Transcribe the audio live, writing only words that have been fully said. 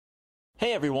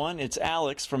Hey everyone, it's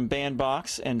Alex from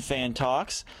Bandbox and Fan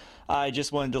Talks. I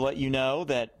just wanted to let you know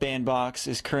that Bandbox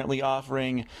is currently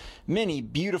offering many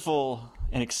beautiful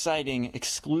and exciting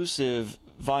exclusive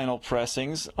vinyl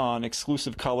pressings on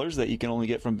exclusive colors that you can only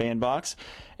get from Bandbox,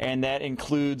 and that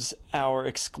includes our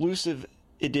exclusive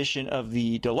edition of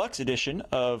the deluxe edition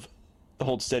of the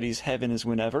Hold Steady's Heaven is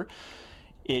Whenever.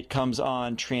 It comes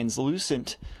on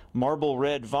translucent marble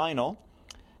red vinyl,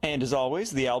 and as always,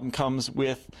 the album comes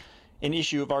with an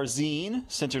issue of our zine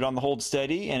centered on the Hold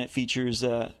Steady, and it features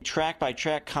a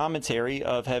track-by-track commentary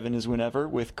of Heaven is Whenever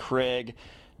with Craig,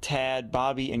 Tad,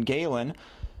 Bobby, and Galen,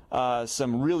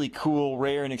 some really cool,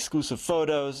 rare, and exclusive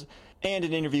photos, and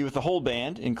an interview with the whole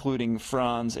band, including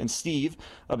Franz and Steve,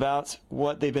 about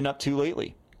what they've been up to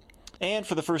lately. And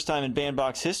for the first time in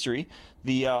Bandbox history,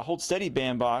 the Hold Steady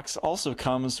Bandbox also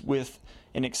comes with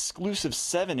an exclusive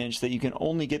 7-inch that you can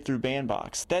only get through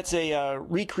Bandbox. That's a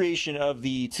recreation of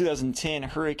the 2010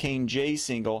 Hurricane J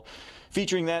single,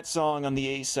 featuring that song on the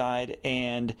A side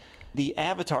and the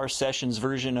Avatar Sessions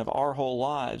version of Our Whole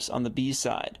Lives on the B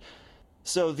side.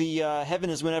 So the Heaven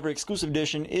is Whenever exclusive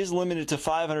edition is limited to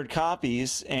 500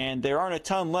 copies, and there aren't a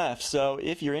ton left, so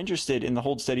if you're interested in the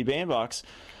Hold Steady Bandbox,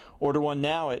 order one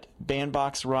now at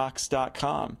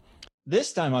bandboxrocks.com.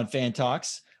 This time on Fan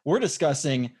Talks, we're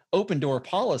discussing Open Door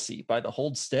Policy by the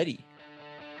Hold Steady.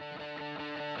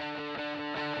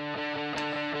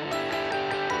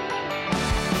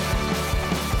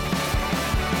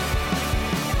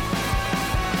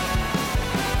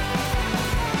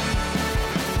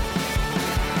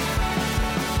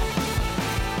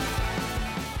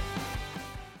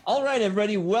 All right,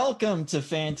 everybody, welcome to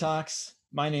Fan Talks.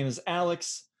 My name is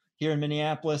Alex here in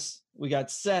Minneapolis. We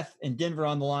got Seth in Denver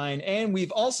on the line, and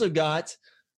we've also got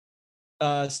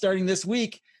starting this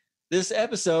week, this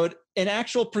episode, an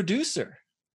actual producer,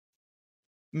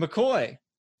 McCoy.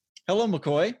 Hello,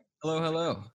 McCoy. Hello,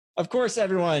 hello. Of course,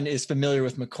 everyone is familiar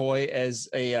with McCoy as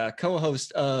a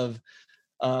co-host of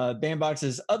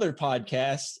Bandbox's other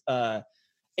podcast,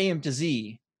 AM to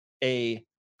Z, a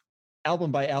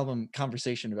album-by-album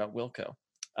conversation about Wilco.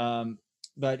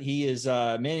 But he is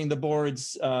manning the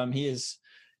boards. He has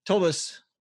told us,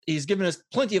 he's given us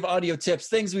plenty of audio tips,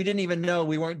 things we didn't even know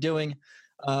we weren't doing.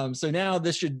 So now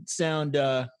this should sound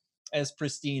as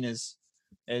pristine as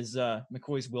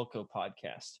McCoy's Wilco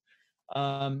podcast.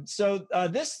 So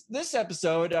this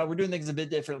episode, we're doing things a bit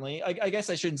differently. I guess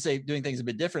I shouldn't say doing things a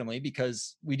bit differently,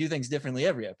 because we do things differently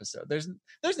every episode. There's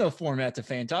no format to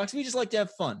Fan Talks. We just like to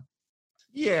have fun.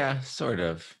 Yeah, sort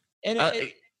of. And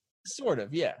sort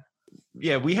of, yeah.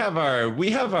 Yeah, we have our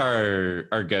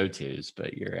go-tos,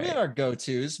 but you're right. We have our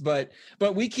go-tos, but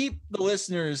we keep the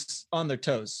listeners on their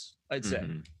toes, I'd say.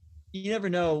 Mm-hmm. You never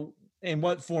know in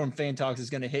what form Fan Talks is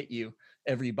going to hit you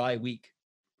every bye-week.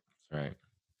 That's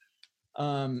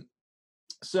right.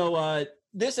 So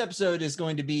this episode is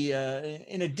going to be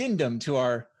an addendum to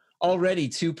our already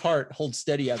 2-part Hold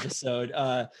Steady episode.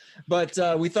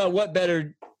 But we thought, what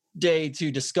better day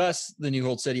to discuss the new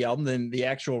Hold Steady album than the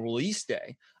actual release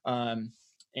day. For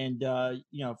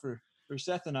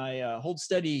Seth and I, Hold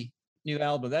Steady new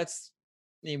album, that's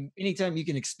anytime you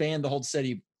can expand the Hold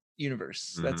Steady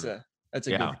universe, that's a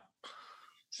good.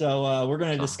 So we're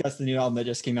going to discuss the new album that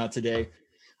just came out today,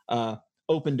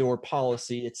 Open Door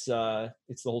Policy. It's the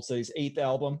Hold Steady's 8th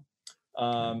album,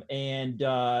 and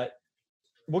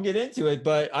we'll get into it,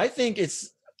 but I think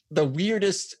it's the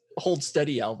weirdest Hold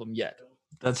Steady album yet.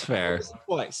 That's fair.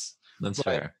 Twice. That's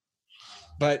fair.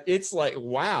 But it's like,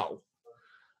 wow.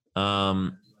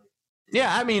 Yeah,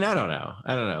 I mean, I don't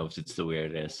know if it's the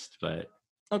weirdest, but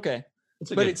okay.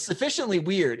 It's sufficiently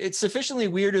weird. It's sufficiently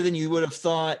weirder than you would have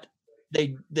thought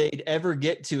they'd ever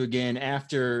get to again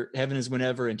after Heaven is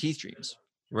Whenever and Teeth Dreams.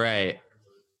 Right.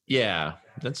 Yeah,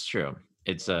 that's true.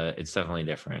 It's definitely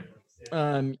different.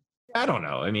 I don't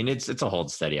know. I mean, it's a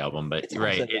Hold Steady album, but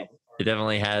right. It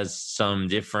definitely has some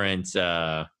different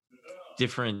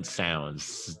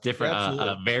sounds,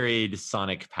 a varied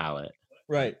sonic palette.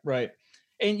 Right.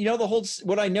 And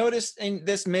what I noticed, and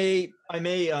I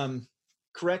may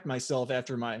correct myself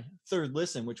after my third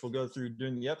listen, which we'll go through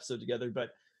during the episode together,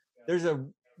 but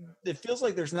it feels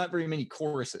like there's not very many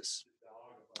choruses.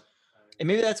 And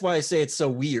maybe that's why I say it's so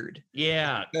weird.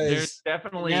 Yeah, there's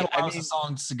definitely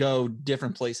songs to go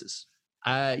different places.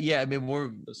 Yeah, I mean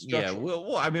we're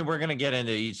gonna get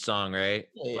into each song, right?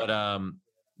 Yeah. But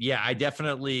I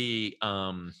definitely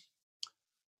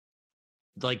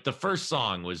like the first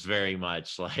song was very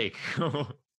much like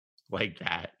like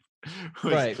that.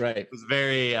 Right. It was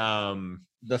very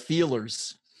the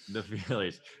Feelers. The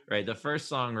Feelers, right? The first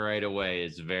song right away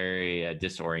is very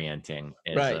disorienting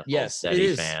as Right. a Yes, steady it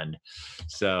is. fan.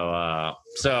 So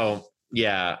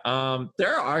yeah.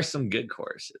 There are some good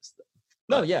choruses.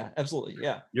 No, yeah, absolutely,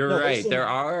 yeah. You're right. There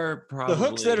are probably the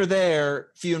hooks that are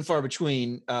there, few and far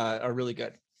between, are really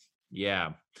good.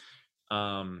 Yeah.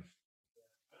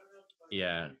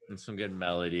 Yeah, and some good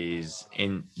melodies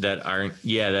in that aren't.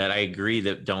 Yeah, that I agree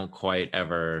that don't quite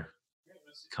ever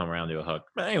come around to a hook.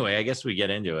 But anyway, I guess we get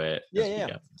into it.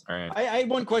 Yeah. All right. I had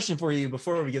one question for you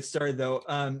before we get started, though.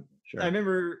 Sure. I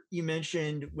remember you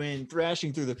mentioned when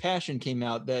Thrashing Through the Passion came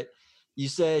out that you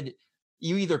said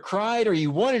you either cried or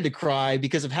you wanted to cry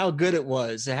because of how good it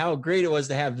was, and how great it was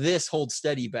to have this Hold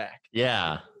Steady back.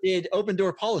 Yeah. Did Open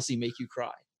Door Policy make you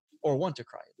cry, or want to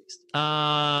cry at least?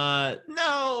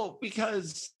 No,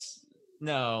 because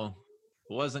it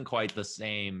wasn't quite the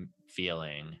same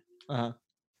feeling. Uh-huh.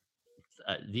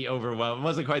 It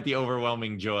wasn't quite the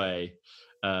overwhelming joy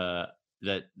that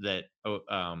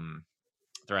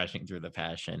Thrashing Through the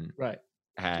Passion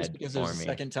had just because for it was me.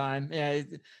 The second time. Yeah,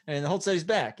 and the Hold Steady's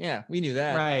back. Yeah, we knew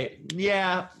that. Right.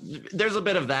 Yeah, there's a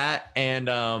bit of that, and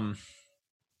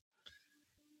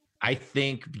I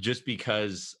think just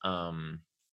because Thrashing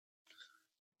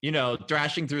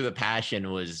Through the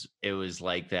Passion was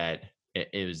like that.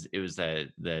 It was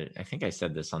that I think I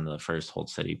said this on the first Hold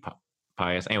Steady podcast.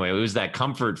 Anyway, it was that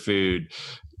comfort food,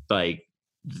 like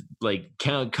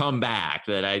come back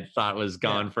that I thought was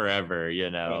gone forever,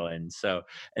 Right.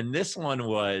 And this one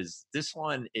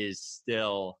is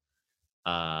still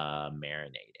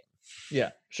marinating. Yeah,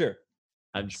 sure.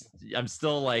 I'm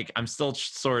still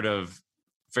sort of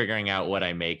figuring out what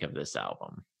I make of this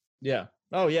album. Yeah.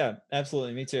 Oh yeah,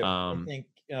 absolutely. Me too. I think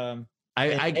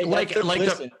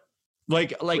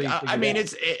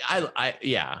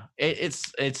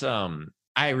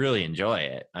I really enjoy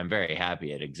it. I'm very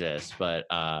happy it exists, but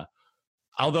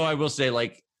although I will say,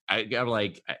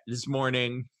 this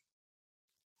morning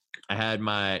I had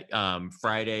my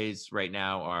Fridays right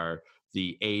now are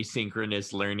the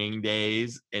asynchronous learning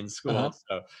days in school.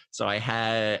 Uh-huh. So I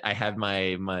had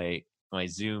my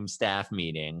Zoom staff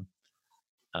meeting.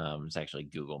 It's actually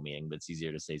Google meeting, but it's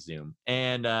easier to say Zoom.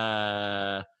 And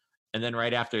then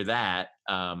right after that,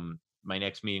 my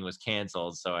next meeting was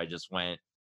canceled. So I just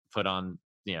put on,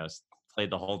 played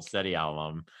the Hold Steady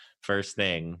album. First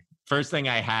thing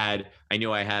I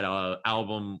knew I had a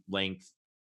album length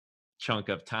chunk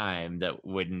of time that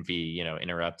wouldn't be,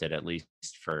 interrupted, at least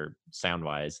for sound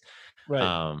wise.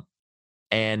 Right.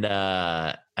 And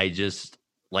I just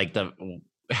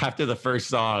after the first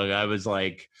song, I was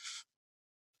like,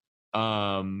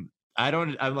 I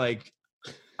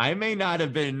may not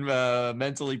have been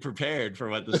mentally prepared for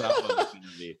what this album was going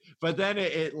to be, but then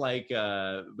it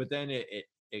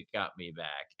got me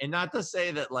back. And not to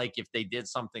say that if they did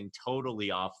something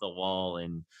totally off the wall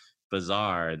and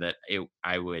bizarre that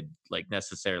I would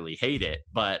necessarily hate it,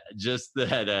 but just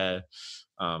that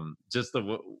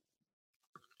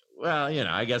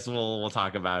I guess we'll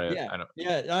talk about it.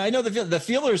 I know the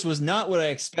Feelers was not what I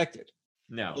expected.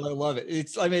 No, but I love it.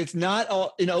 It's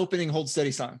not an opening Hold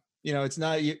Steady song. It's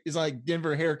not. It's like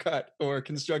Denver Haircut or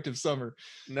Constructive Summer.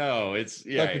 No, it's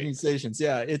Between Stations.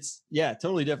 Yeah, it's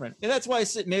totally different. And that's why I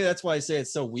say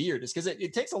it's so weird. It's because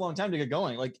it takes a long time to get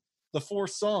going. Like the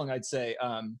fourth song, I'd say,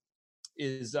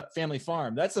 is Family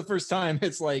Farm. That's the first time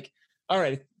it's like, all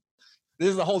right, this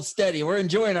is the Hold Steady. We're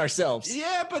enjoying ourselves.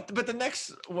 Yeah, but the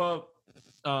next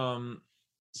the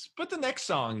next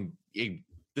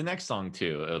song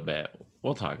too a bit.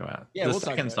 We'll talk about. Yeah, the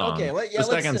second song. Okay, the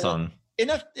second song.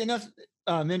 Enough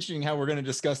mentioning how we're going to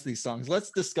discuss these songs. Let's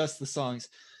discuss the songs.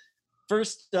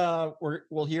 First,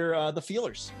 we'll hear the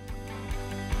Feelers.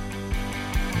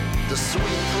 The sweet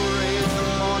parade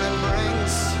the morning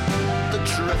brings, the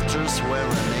drifters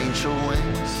wearing angel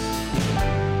wings.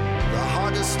 The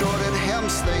heart distorted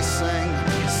hymns they sing,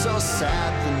 so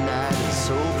sad the night is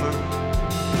over.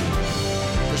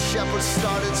 The shepherds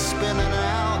started spinning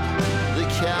out, the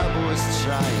cowboys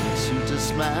trying to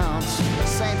dismount.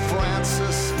 St.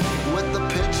 Francis with the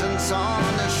pigeons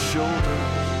on his shoulder.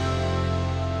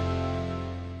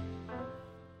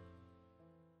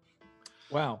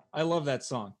 Wow, I love that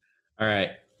song. All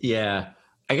right, yeah,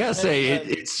 I gotta say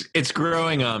it's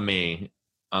growing on me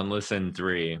on listen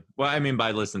 3. Well, I mean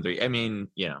by listen 3, I mean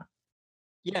Yeah,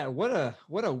 what a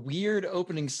weird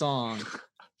opening song.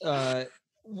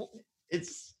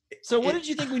 So what did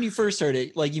you think when you first heard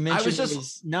it? Like you mentioned, it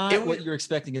was not what you're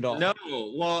expecting at all. No,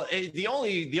 well, the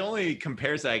only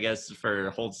comparison I guess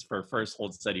for first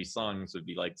Hold Steady songs would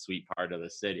be like Sweet Part of the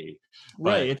City.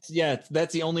 Right.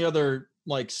 That's the only other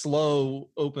like slow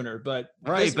opener, but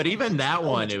right. But even that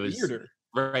one, it was weirder.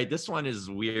 Right. This one is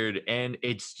weird, and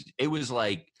it was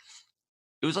like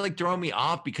throwing me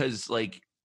off because like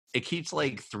it keeps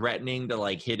like threatening to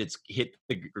like hit its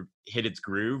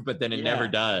groove, but then it never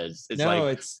does. It's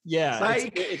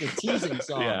it's a teasing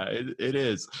song. Yeah, it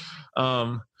is.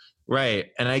 Right,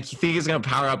 and I think it's gonna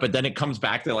power up, but then it comes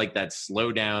back to like that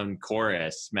slow down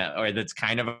chorus, or that's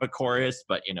kind of a chorus,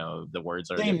 but you know the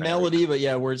words are same melody, but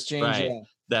words change. Right, yeah.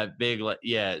 That big,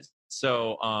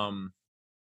 So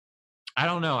I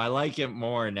don't know. I like it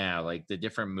more now, like the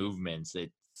different movements.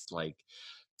 It's like,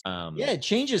 it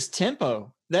changes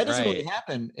tempo. That doesn't really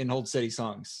happen in Hold Steady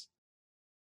songs.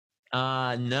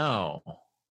 No,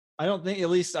 I don't think. At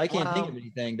least I can't think of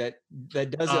anything that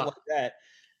does it like that.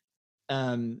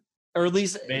 Or at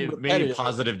least maybe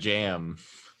Positive Jam.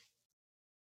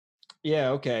 Yeah.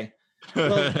 Okay.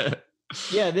 Well,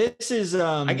 yeah, this is.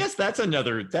 I guess that's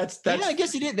another. That's. Yeah, I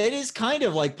guess it is. That is kind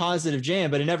of like Positive Jam,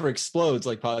 but it never explodes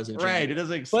like Positive Jam. Right. It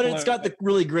doesn't explode. But it's got the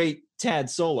really great Tad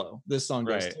solo. This song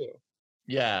does too.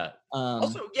 Yeah.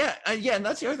 Also, and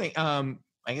that's the other thing. I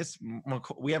guess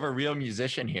we have a real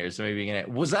musician here, so maybe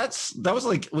was that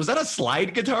a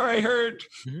slide guitar I heard?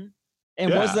 Mm-hmm.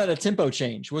 And was that a tempo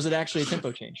change? Was it actually a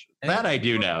tempo change? That I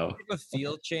do know. A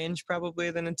feel change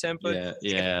probably than a tempo.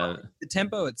 Yeah. The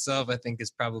tempo itself, I think, is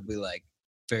probably like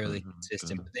fairly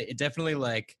consistent. But it definitely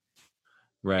like.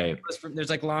 Right. There's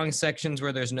like long sections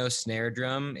where there's no snare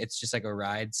drum. It's just like a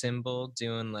ride cymbal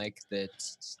doing like the,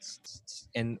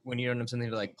 and when you don't have something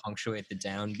to like punctuate the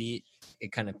downbeat,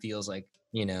 it kind of feels like,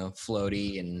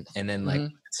 floaty, and then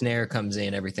like snare comes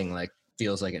in, everything like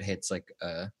feels like it hits like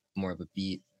more of a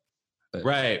beat. But.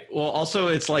 Right. Well, also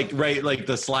it's like like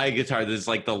the slide guitar. There's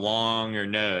like the longer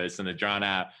notes and the drawn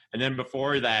out, and then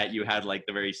before that you had like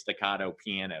the very staccato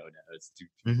piano notes.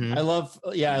 I love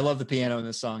the piano in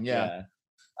this song. Yeah.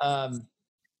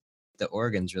 The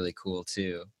organ's really cool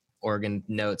too. Organ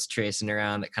notes tracing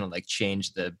around that kind of like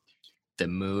change the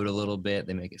mood a little bit.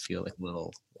 They make it feel like a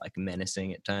little like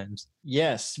menacing at times.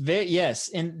 Yes, yes,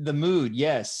 and the mood.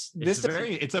 Yes, it's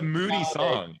a moody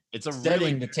song. It's a setting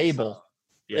really the table. Song.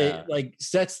 Yeah, it like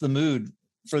sets the mood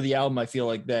for the album. I feel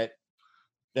like that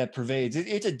pervades.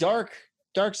 It's a dark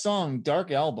song,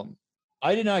 dark album.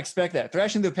 I did not expect that.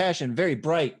 Thrashing Through Passion, very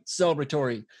bright,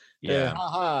 celebratory.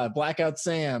 Yeah. Blackout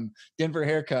Sam, Denver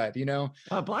Haircut.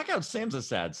 Blackout Sam's a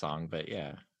sad song, but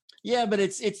yeah. Yeah, but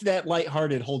it's that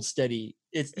lighthearted Hold Steady.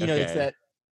 It's it's that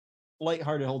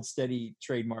lighthearted Hold Steady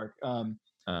trademark.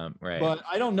 Right. But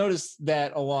I don't notice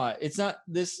that a lot. It's not.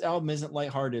 This album isn't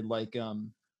lighthearted like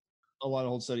a lot of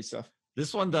Hold Steady stuff.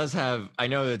 This one does have. I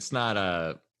know it's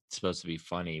not supposed to be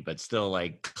funny, but still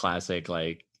like classic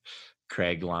like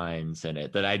Craig lines in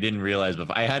it that I didn't realize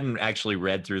before. I hadn't actually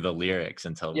read through the lyrics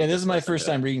until. Yeah, this is my first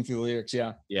time reading through the lyrics.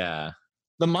 Yeah. Yeah.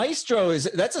 The maestro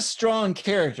that's a strong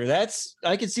character.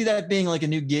 I could see that being like a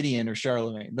new Gideon or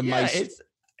Charlemagne. The maestro.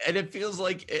 And it feels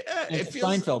like it feels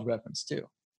Seinfeld reference too.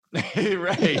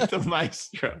 Right, the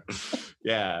maestro.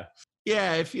 Yeah.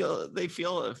 It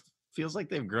feels like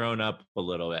they've grown up a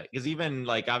little bit, because even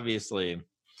like obviously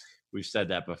we've said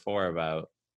that before about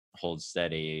Hold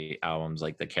Steady albums,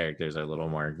 like the characters are a little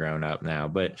more grown up now,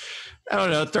 but I don't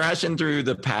know, Thrashing Through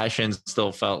the Passion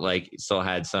still felt like it still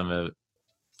had some of,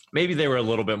 maybe they were a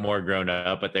little bit more grown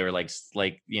up, but they were like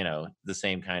the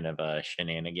same kind of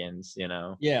shenanigans,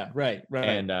 Yeah, right.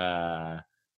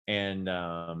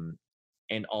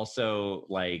 And also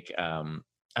like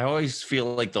I always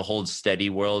feel like the Hold Steady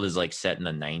world is like set in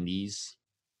the 90s.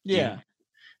 Yeah.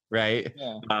 Right.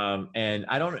 Yeah. And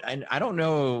I don't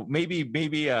know, maybe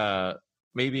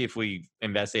if we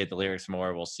investigate the lyrics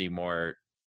more, we'll see more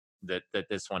that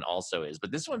this one also is.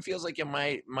 But this one feels like it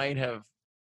might have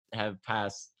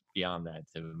passed beyond that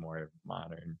to more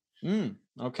modern.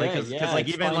 Okay. Because like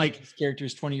even like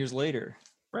characters 20 years later.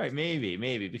 Right,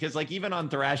 maybe because like even on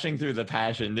Thrashing Through the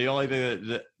Passion, the only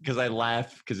thing because I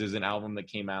laugh because there's an album that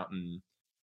came out in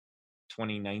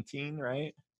 2019,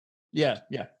 right? Yeah.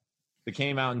 It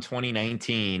came out in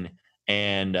 2019,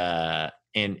 and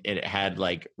it had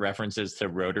like references to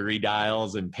rotary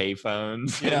dials and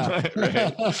payphones. Yeah.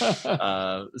 Right.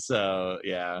 So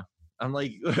yeah, I'm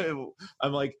like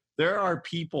there are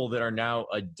people that are now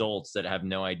adults that have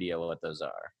no idea what those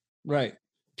are. Right.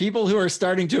 People who are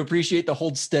starting to appreciate the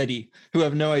Hold Steady, who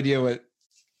have no idea what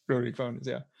rotary phone is.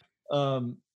 Yeah.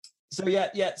 So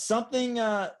yeah. Something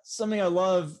I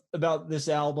love about this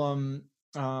album,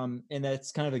 and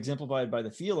that's kind of exemplified by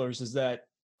the Feelers, is that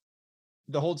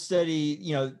the Hold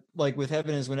Steady, like with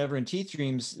Heaven Is Whenever and Teeth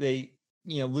Dreams, they,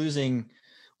 losing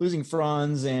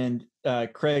Franz and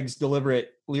Craig's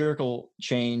deliberate lyrical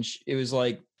change. It was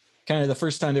like kind of the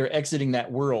first time they were exiting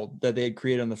that world that they had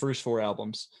created on the first four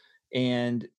albums.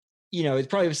 And it's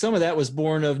probably some of that was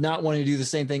born of not wanting to do the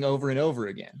same thing over and over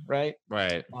again, right?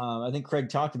 Right. I think Craig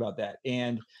talked about that.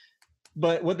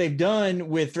 But what they've done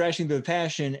with Thrashing Through the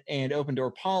Passion and Open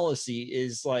Door Policy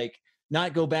is like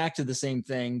not go back to the same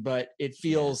thing, but it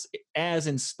feels as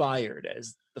inspired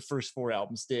as the first 4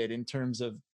 albums did in terms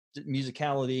of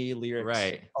musicality, lyrics,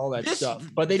 right, all that stuff.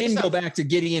 But they didn't go back to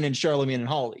Gideon and Charlemagne and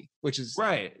Holly, which is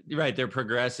right. They're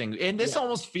progressing, and this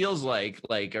almost feels like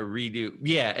a redo.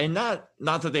 Yeah, and not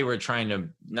that they were trying to.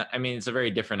 I mean, it's a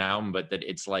very different album, but that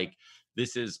it's like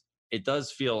this is. It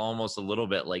does feel almost a little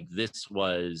bit like this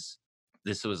was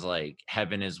like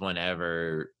Heaven Is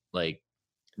Whenever, like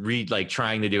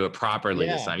trying to do it properly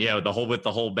this time. With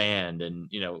the whole band, and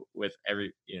with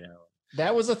every.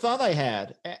 That was a thought I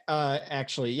had,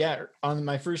 actually. On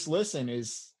my first listen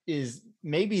is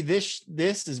maybe this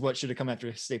is what should have come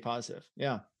after Stay Positive.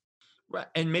 Yeah, right.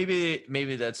 And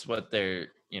maybe that's what they're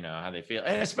how they feel,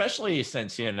 and especially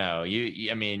since you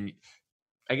I mean,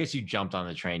 I guess you jumped on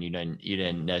the train. You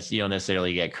don't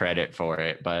necessarily get credit for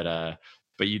it, but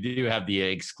you do have the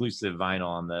exclusive vinyl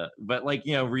on but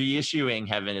reissuing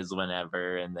Heaven Is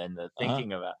Whenever, and then the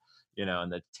thinking about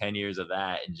and the 10 years of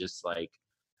that, and just like.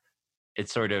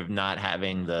 It's sort of not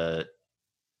having the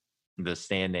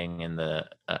standing in the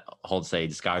Hold Steady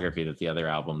discography that the other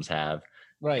albums have,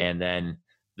 right? And then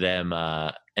them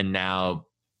and now,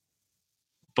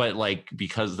 but like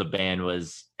because the band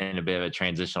was in a bit of a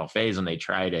transitional phase when they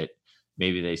tried it,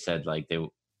 maybe they said like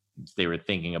they were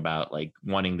thinking about like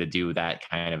wanting to do that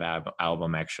kind of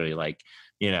album actually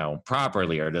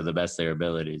properly or to the best of their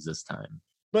abilities this time.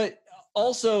 But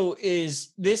also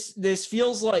is this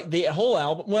feels like the whole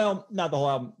album, well, not the whole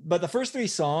album, but the first 3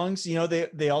 songs,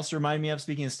 they also remind me of,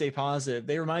 speaking of Stay Positive,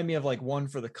 they remind me of like One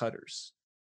for the Cutters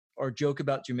or Joke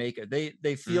About Jamaica.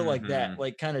 They feel like that,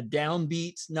 like kind of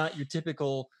downbeats, not your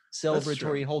typical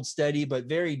celebratory Hold Steady, but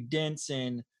very dense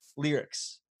in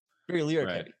lyrics, very lyric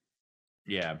heavy.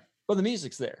 Yeah. But the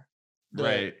music's there.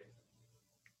 Right.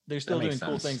 They're still doing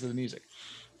cool things with the music.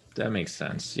 That makes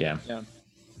sense. Yeah. Yeah.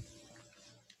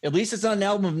 At least it's on an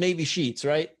album of Navy Sheets,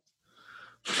 right?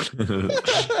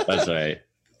 That's right.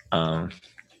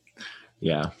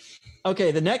 Yeah. Okay,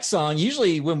 the next song,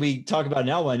 usually when we talk about an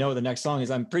album, I know what the next song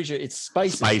is. I'm pretty sure it's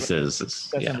Spices. Spices.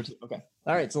 Right? That's number 2. Okay.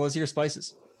 All right, so let's hear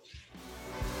Spices.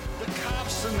 The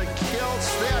cops and the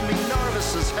kilts, they had me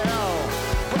nervous as hell,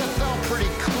 but it felt pretty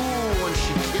cool when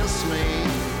she kissed me.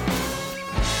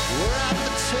 We're at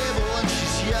the table and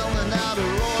she's yelling out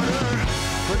her order.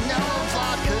 Vanilla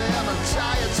vodka and a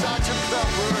diet Dr.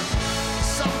 Pepper.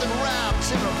 Something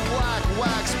wrapped in a black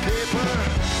wax paper.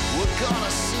 We're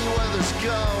gonna see where this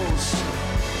goes.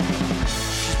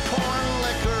 She's pouring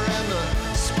liquor in the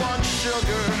sponge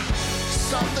sugar.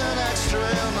 Something extra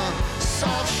in the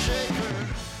salt shaker.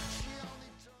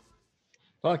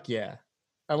 Fuck yeah.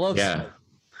 I love Spices.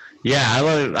 Yeah,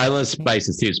 I love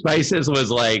Spices too. Spices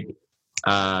was like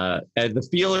and the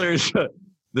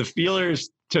feelers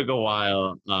took a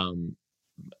while,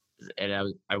 and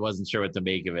I wasn't sure what to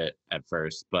make of it at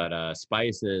first, but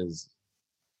Spices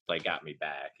like got me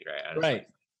back, right?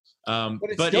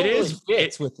 But it is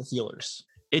fits with the feelers.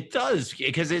 It does,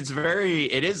 because it is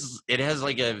very,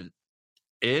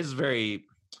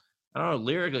 I don't know,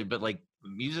 lyrically, but like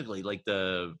musically, like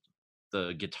the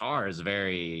guitar is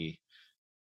very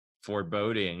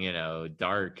foreboding,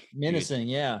 dark, menacing.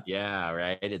 Yeah,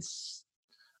 right. It's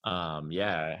and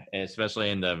especially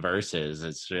in the verses,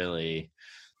 it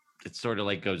sort of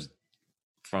like goes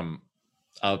from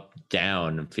up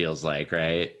down, it feels like,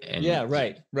 right? And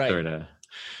right sort of,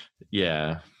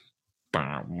 a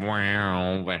lot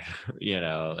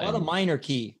of minor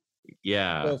key.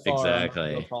 Yeah,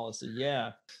 exactly. Policy.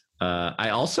 I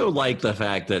also like the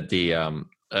fact that the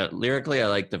lyrically, I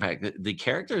like the fact that the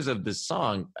characters of this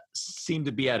song seem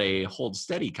to be at a Hold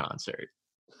Steady concert.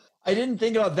 I didn't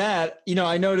think about that.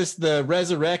 I noticed the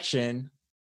Resurrection.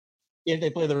 If they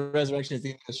play the Resurrection at the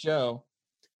end of the show,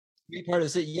 be part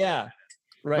of it. Yeah,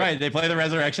 right. They play the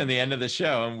Resurrection at the end of the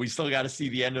show, and we still got to see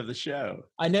the end of the show.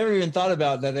 I never even thought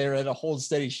about that. They were at a Hold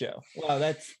Steady show. Wow,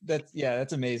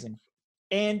 that's amazing.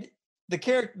 And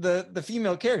the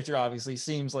female character obviously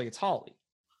seems like it's Holly.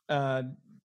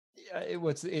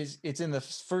 It's in the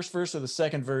first verse or the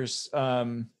second verse.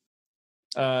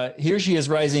 Here she is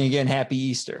rising again, happy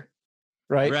Easter.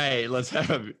 Right. Let's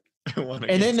have one.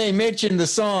 And then they mention the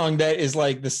song that is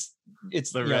like this.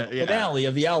 It's the finale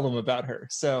of the album about her.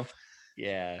 So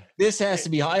this has to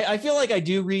be. I feel like I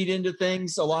do read into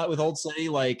things a lot with Hold Steady.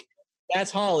 Like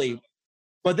that's Holly,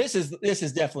 but this is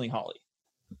definitely Holly.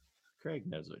 Craig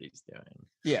knows what he's doing.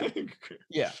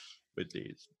 Yeah. With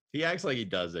these. He acts like he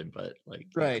doesn't, but like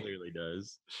he clearly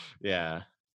does. Yeah.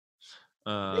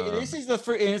 This is the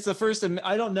first, and it's the first.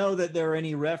 I don't know that there are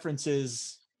any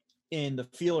references in the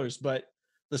Feelers, but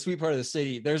the Sweet Part of the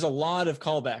City, there's a lot of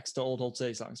callbacks to old Hold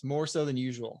Steady songs, more so than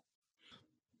usual.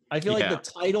 I feel like the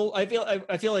title. I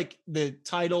feel like the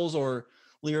titles or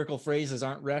lyrical phrases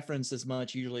aren't referenced as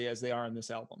much usually as they are in this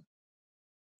album,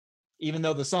 even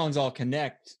though the songs all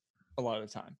connect a lot of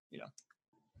the time.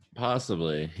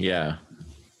 Possibly, yeah.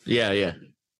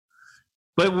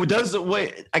 But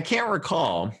I can't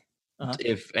recall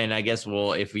if, and I guess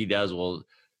if he does,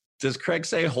 does Craig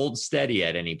say "hold steady"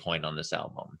 at any point on this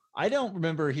album? I don't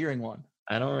remember hearing one.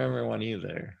 I don't remember one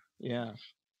either. Yeah.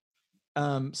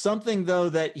 Something though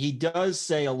that he does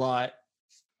say a lot,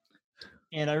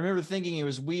 and I remember thinking it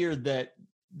was weird that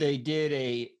they did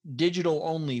a digital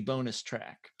only bonus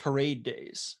track, Parade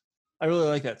Days. I really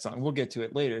like that song. We'll get to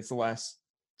it later. It's the last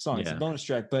song. It's a bonus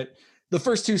track, but the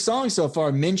first two songs so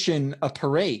far mention a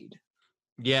parade.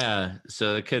 Yeah,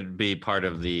 so it could be part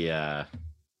of the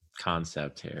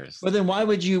concept here. But then why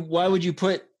would you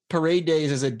put Parade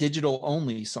Days as a digital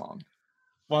only song?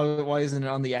 Why isn't it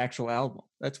on the actual album?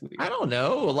 That's weird. I don't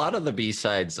know. A lot of the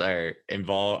B-sides are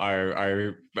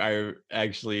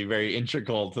actually very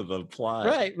integral to the plot.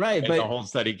 Right. But the whole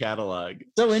study catalog.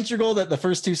 So integral that the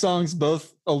first two songs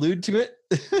both allude to it.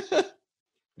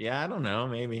 Yeah, I don't know.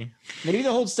 Maybe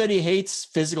the Hold Steady hates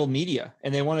physical media,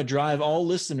 and they want to drive all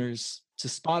listeners to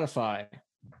Spotify,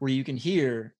 where you can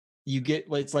hear.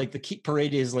 It's like the key.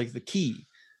 Parade is like the key.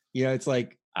 It's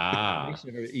like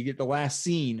you get the last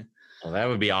scene. Well, that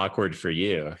would be awkward for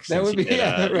you. That would be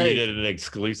right. You did an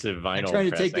exclusive vinyl. I'm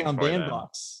trying to take down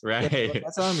Bandbox. Right.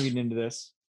 That's how I'm reading into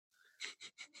this.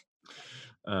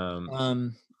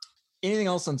 Anything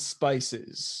else on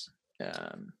Spices?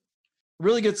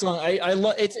 Really good song. I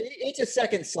love. It's a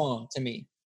second song to me.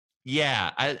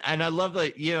 Yeah, I love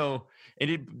that.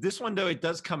 This one though, it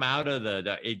does come out of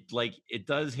it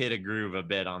does hit a groove a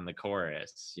bit on the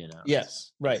chorus.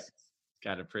 Yes, right. It's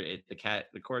got a pretty.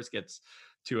 The chorus gets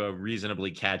to a reasonably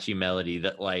catchy melody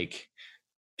that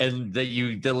and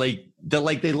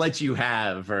that they let you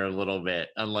have for a little bit,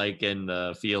 unlike in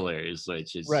the Feelers,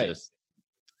 which is just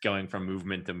going from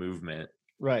movement to movement.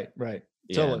 Right.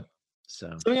 Yeah. Totally. So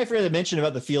something I forgot to mention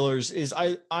about the Feelers is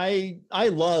I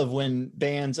love when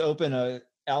bands open a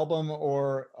album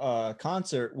or a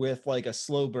concert with like a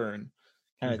slow burn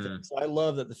kind of thing. So I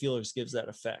love that the Feelers gives that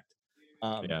effect.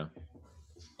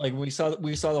 Like we saw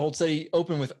the Hold Steady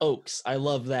open with Oaks. I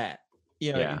love that.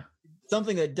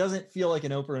 Something that doesn't feel like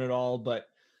an opener at all, but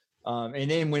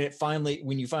and then when you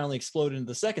finally explode into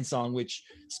the second song, which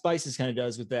Spices kind of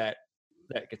does with that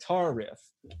guitar riff,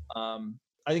 I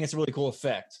think it's a really cool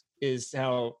effect. Is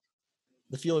how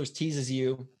the Feelers teases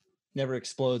you, never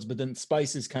explodes, but then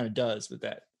Spices kind of does with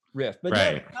that riff.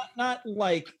 But not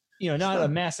like not a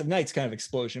Massive Nights kind of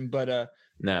explosion, but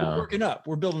no, we're working up,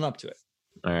 we're building up to it.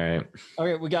 All right.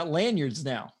 We got Lanyards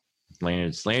now.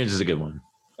 Lanyards is a good one.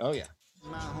 Oh yeah.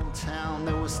 In my hometown,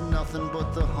 there was nothing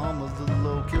but the hum of the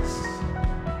locusts,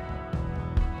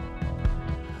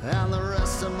 and the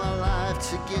rest of my life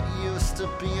to get used to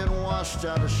being washed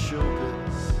out of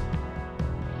showbiz.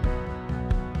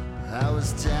 I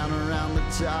was down around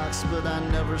the docks, but I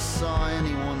never saw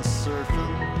anyone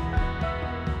surfing.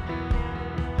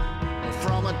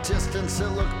 From a distance it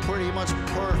looked pretty much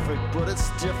perfect, but it's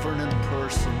different in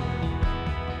person.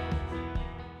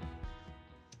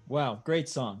 Wow, great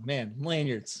song, man.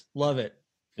 Lanyards, love it.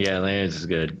 Yeah, Lanyards is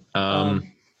good.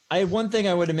 I had one thing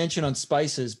I would have mentioned on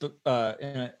Spices, but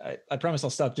and I promise I'll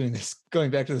stop doing this, going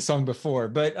back to the song before.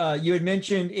 But you had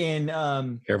mentioned in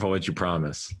careful what you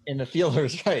promise in the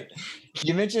Feelers, right?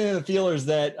 You mentioned in the Feelers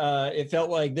that it felt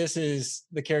like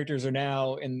the characters are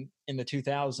now in the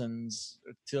 2000s,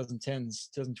 2010s,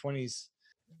 2020s,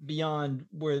 beyond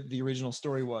where the original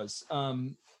story was.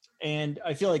 And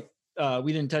I feel like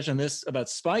we didn't touch on this about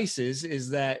Spices, is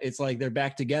that it's like they're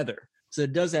back together. So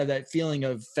it does have that feeling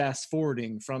of fast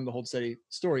forwarding from the Hold Steady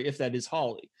story, if that is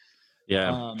Holly.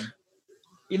 Yeah.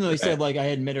 Even though he said like I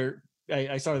had met her,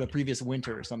 I saw her the previous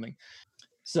winter or something.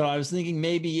 So I was thinking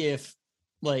maybe if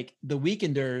like The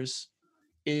Weekenders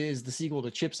is the sequel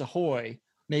to Chips Ahoy,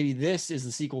 maybe this is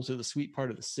the sequel to The Sweet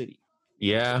Part of the City.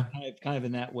 Yeah. Kind of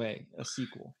in that way, a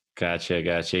sequel. Gotcha.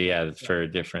 Yeah, for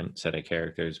a different set of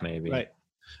characters, maybe. Right.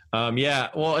 Yeah.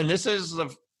 Well, and this is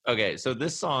okay. So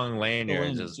this song,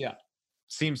 Lanyards,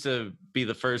 seems to be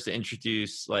the first to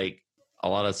introduce like a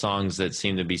lot of songs that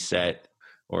seem to be set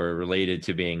or related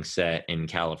to being set in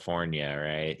California,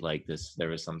 right? Like there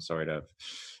was some sort of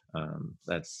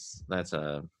that's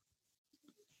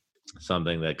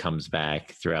something that comes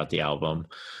back throughout the album.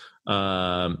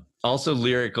 Also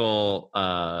lyrical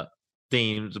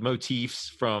themes, motifs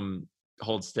from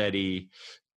Hold Steady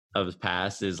of the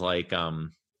past is like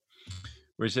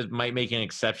we just might make an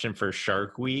exception for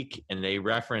Shark Week, and they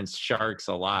reference sharks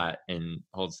a lot in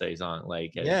Hold Steady song.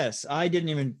 Like, yes, I didn't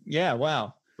even. Yeah,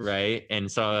 wow. Right,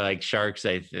 and so like sharks,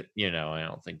 I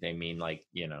don't think they mean like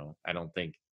I don't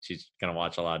think she's gonna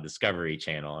watch a lot of Discovery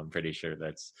Channel. I'm pretty sure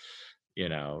that's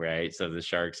right. So the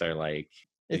sharks are like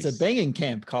it's a banging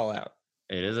camp call out.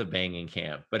 It is a banging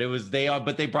camp, but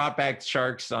they brought back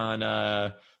sharks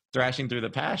on Thrashing Through the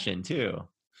Passion too.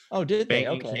 Oh, did they?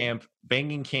 Okay.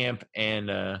 Banging camp, and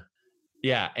on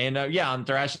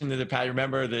Thrashing Through the Passion.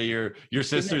 Remember your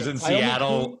sister's in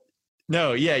Seattle.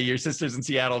 No, yeah, your sister's in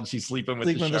Seattle and she's sleeping with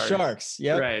the sharks.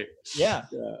 Yeah, right. Yeah.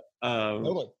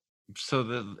 Totally. So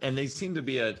they seem to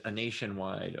be a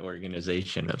nationwide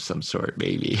organization of some sort,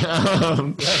 maybe.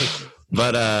 Right.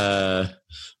 But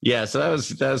so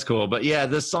that was cool. But yeah,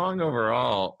 the song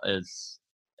overall it's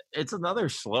another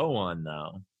slow one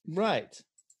though. Right.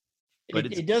 But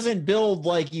it doesn't build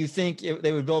like you think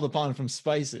they would build upon from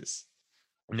Spices.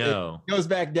 No. It goes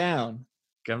back down.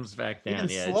 Comes back down.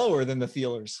 Even slower than the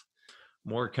Feelers.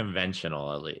 More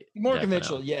conventional, at least. More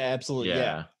conventional, yeah, absolutely,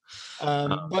 yeah.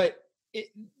 But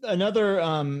another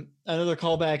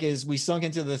callback is we sunk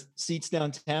into the seats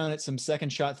downtown at some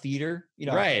Second Shot Theater.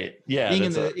 Right? Yeah, being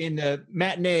in the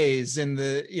matinees and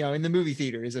in the movie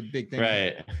theater is a big thing.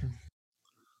 Right.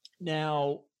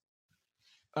 Now,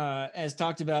 as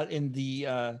talked about in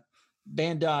the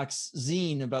Band Docs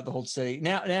zine about the Hold Steady.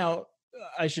 Now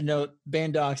I should note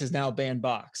Band Docs is now Band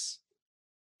Box.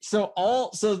 So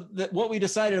what we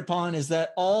decided upon is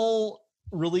that all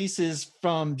releases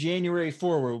from January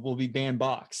forward will be Band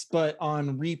Box, but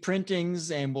on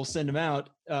reprintings, and we'll send them out,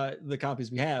 the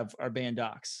copies we have are Band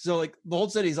Docs. So like the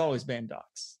Hold Steady is always Band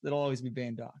Docs. That'll always be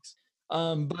Band Docs.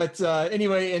 But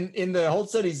anyway, in the Hold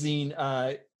Steady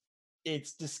zine,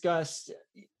 it's discussed,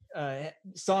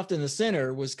 Soft in the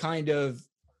Center was kind of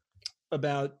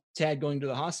about Tad going to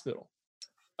the hospital.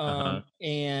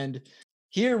 And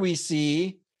here we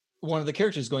see one of the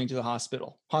characters going to the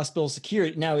hospital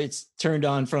security. Now it's turned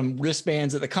on from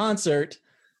wristbands at the concert,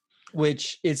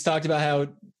 which it's talked about how,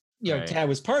 right. Tad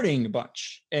was partying a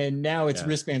bunch, and now it's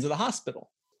wristbands at the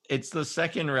hospital. It's the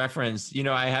second reference.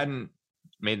 I hadn't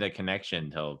made that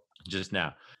connection till just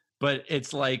now, but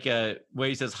it's like where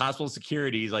he says hospital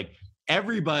security. He's like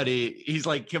everybody. He's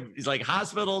like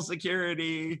hospital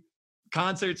security,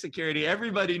 concert security.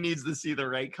 Everybody needs to see the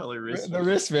right color wristband. The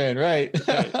wristband, right?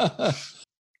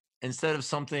 Instead of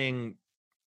something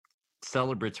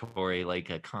celebratory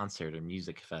like a concert or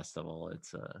music festival,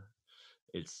 it's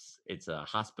a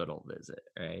hospital visit,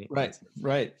 right?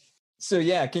 Right. So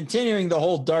yeah, continuing the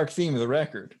whole dark theme of the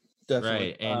record,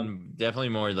 definitely. Right, and definitely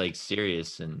more like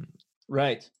serious and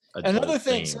right. Another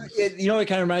thing, it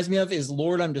kind of reminds me of is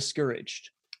Lord, I'm Discouraged.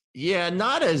 Yeah,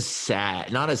 not as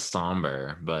sad, not as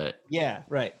somber, but yeah,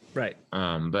 right.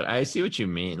 But I see what you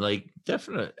mean. Like,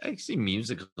 definitely, I see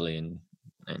musically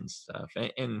and stuff,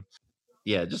 and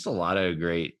yeah, just a lot of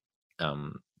great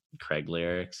Craig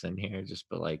lyrics in here.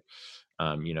 But like,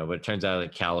 but it turns out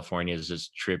that California is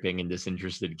just tripping and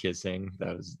disinterested kissing.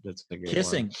 That's a great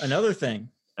kissing. One. Another thing.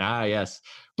 Yes,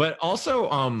 but also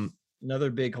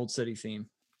another big Hold Steady theme.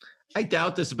 I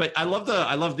doubt this, but I love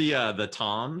the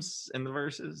toms in the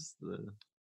verses.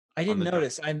 I didn't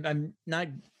notice. I'm not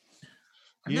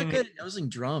good at nosing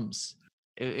drums.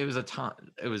 It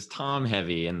was tom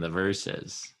heavy in the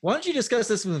verses. Why don't you discuss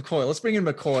this with McCoy? Let's bring in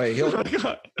McCoy.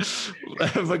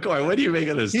 McCoy, what do you make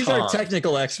of this? He's our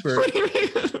technical expert.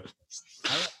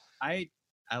 I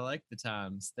like the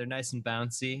toms. They're nice and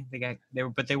bouncy.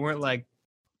 But they weren't like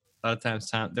a lot of times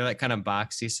they're like kind of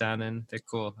boxy sounding. They're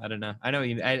cool. I don't know. I know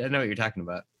what you're talking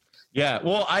about. Yeah.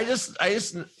 Well, I just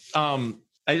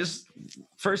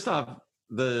first off,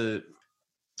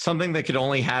 something that could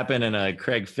only happen in a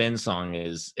Craig Finn song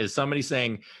is somebody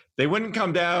saying they wouldn't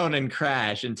come down and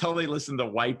crash until they listen to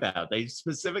Wipeout. They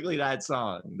specifically that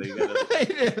song.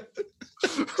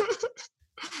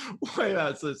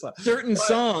 Wipeout's song. Certain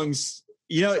songs,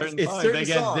 certain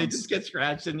songs. They just get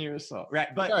scratched in your song,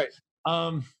 right? But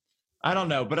I don't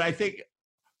know. But I think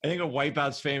a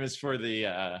Wipeout's famous for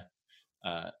the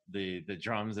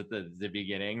drums at the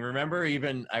beginning.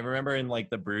 I remember in like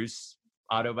the Bruce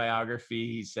autobiography,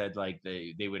 he said like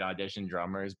they would audition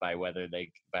drummers by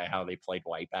how they played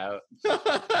Wipeout.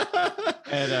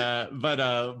 And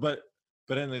but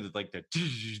then there's like the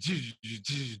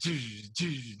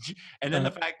and then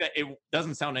the fact that it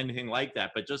doesn't sound anything like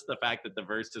that, but just the fact that the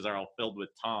verses are all filled with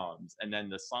toms, and then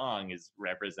the song is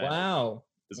represented. Wow.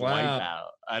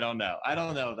 Wipeout. I don't know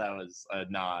if that was a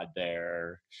nod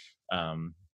there,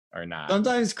 or not.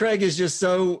 Sometimes Craig is just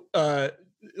so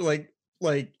like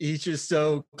he's just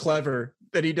so clever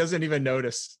that he doesn't even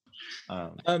notice.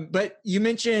 But you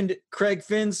mentioned Craig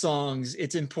Finn songs.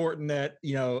 It's important that,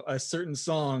 you know, a certain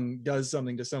song does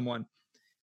something to someone.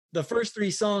 The first 3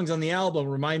 songs on the album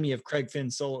remind me of Craig Finn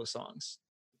solo songs,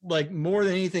 like more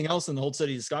than anything else in the Hold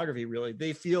Steady discography. Really,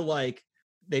 they feel like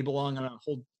they belong on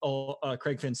a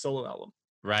Craig Finn solo album.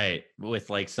 Right, with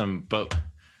like some but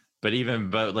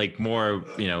like more,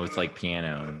 you know, it's like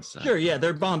piano and stuff. Sure, yeah,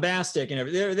 they're bombastic and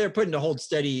everything. They're putting to Hold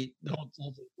Steady, the whole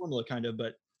formula kind of,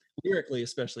 but lyrically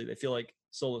especially, they feel like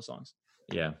solo songs.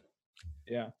 Yeah.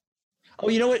 Oh,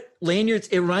 you know what? Lanyards,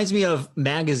 it reminds me of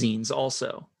magazines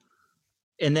also.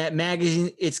 And that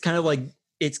magazine, it's kind of like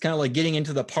getting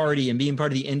into the party and being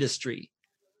part of the industry.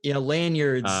 You know,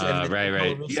 lanyards.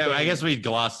 Right. Yeah, I guess we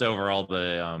glossed over all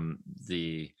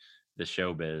the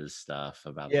showbiz stuff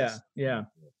about this. Yeah.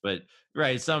 But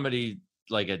right, somebody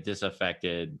like a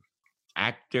disaffected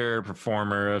actor,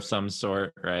 performer of some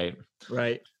sort, right?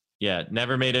 Right. Yeah,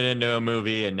 never made it into a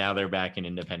movie, and now they're back in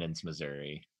Independence,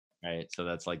 Missouri. Right. So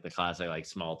that's like the classic, like,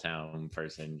 small town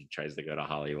person who tries to go to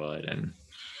Hollywood, and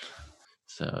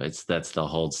so that's the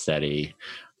Hold Steady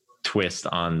twist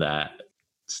on that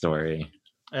story.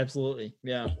 Absolutely.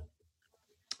 Yeah.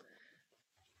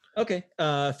 Okay.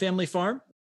 Family Farm.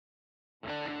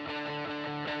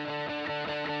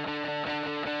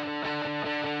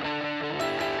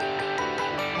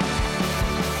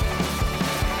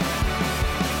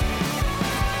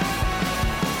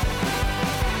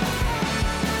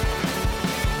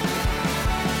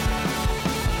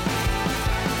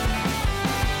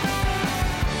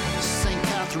 St.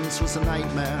 Catherine's was a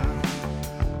nightmare.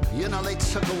 You know, they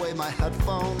took away my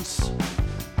headphones.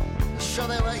 Sure,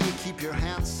 they let you keep your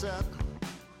handset.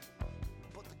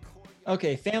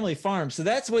 Okay, Family Farm. So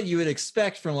that's what you would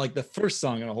expect from like the first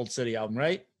song on a Hold Steady album,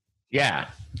 right? Yeah.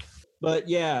 But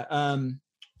yeah,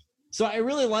 so I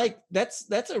really like that's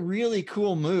a really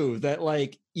cool move that,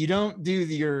 like, you don't do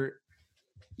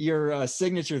your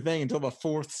signature thing until the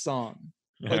 4th song.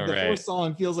 Like the 4th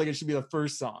song feels like it should be the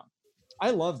first song. I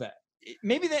love that.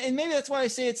 Maybe that's why I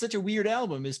say it's such a weird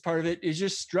album. Is part of it is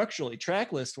just structurally,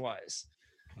 track list wise,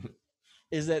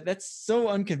 is that's so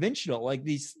unconventional. Like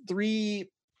these 3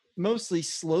 mostly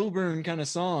slow burn kind of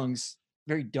songs,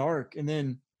 very dark, and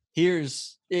then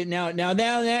here's it now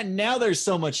there's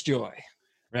so much joy.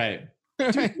 Right.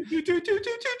 Yeah,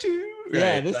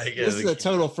 this is a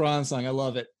total Franz song. I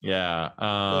love it.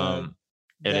 Yeah.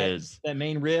 It is. That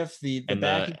main riff, the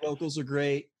backing vocals are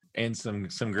great. And some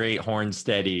great horn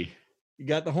steady. You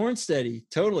got the horn steady.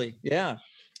 Totally. Yeah.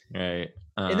 Right.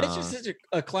 And that's just such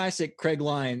a classic Craig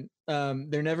line.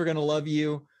 They're never going to love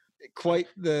you quite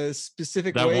the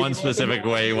specific that way. One specific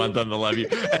way you want them to love you.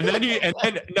 And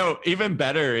then no, even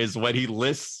better is what he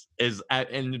lists is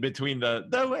in between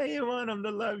the way you want them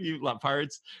to love you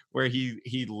parts, where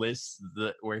he lists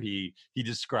where he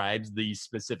describes the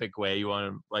specific way you want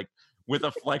them, like, with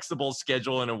a flexible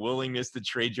schedule and a willingness to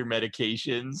trade your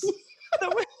medications.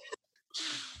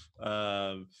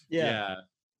 Yeah.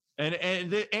 And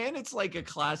it's like a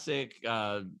classic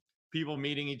people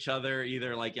meeting each other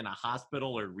either like in a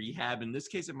hospital or rehab. In this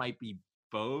case, it might be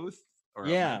both. Or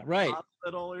right.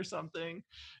 Hospital or something.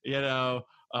 You know,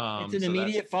 it's an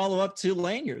immediate follow up to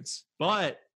Lanyards.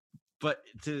 But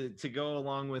to go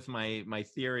along with my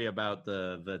theory about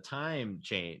the time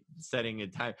chain, setting a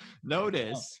time.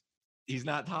 Notice. He's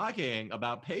not talking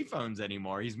about payphones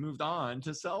anymore. He's moved on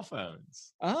to cell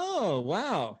phones. Oh,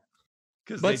 wow.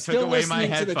 Because they took still away my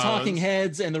headphones. To the Talking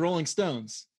Heads and the Rolling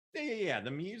Stones. Yeah,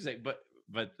 the music, but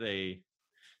they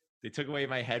took away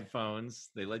my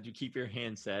headphones. They let you keep your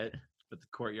handset, but the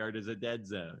courtyard is a dead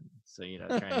zone. So, you know,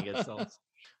 trying to get cells.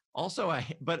 Also,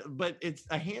 but it's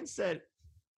a handset.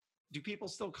 Do people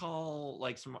still call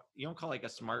you don't call like a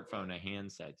smartphone a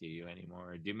handset, do you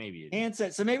anymore? Or do maybe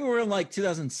handset? So maybe we're in like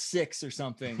 2006 or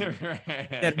something.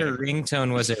 That her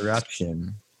ringtone was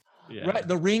Eruption. Yeah. Right,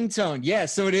 the ringtone. Yeah,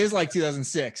 so it is like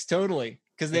 2006, totally,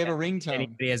 because they have a ringtone.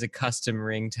 Anybody has a custom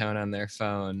ringtone on their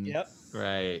phone. Yep.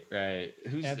 Right.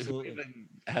 Who even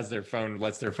has their phone,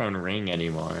 lets their phone ring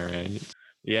anymore? Right.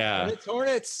 Yeah.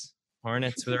 Hornets.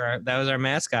 That was our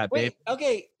mascot, babe.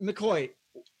 Okay, McCoy.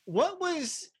 What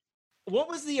was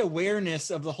the awareness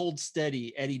of the Hold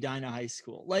Steady at Edina High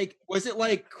School? Like, was it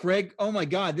like, Craig, oh my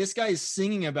God, this guy is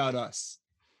singing about us?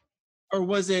 Or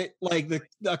was it like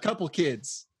a couple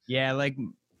kids? Yeah, like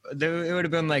it would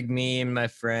have been like me and my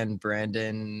friend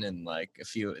Brendan and like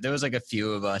there was like a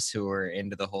few of us who were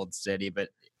into the Hold Steady. But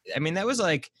I mean, that was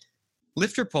like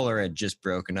Lifter Polar had just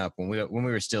broken up when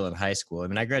we were still in high school. I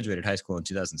mean, I graduated high school in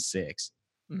 2006.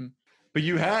 Mm-hmm. But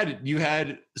you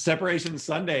had Separation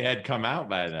Sunday had come out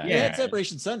by then. Yeah, had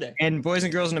Separation Sunday. And Boys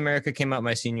and Girls in America came out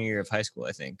my senior year of high school,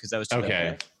 I think, because that was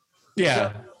okay.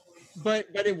 Yeah. But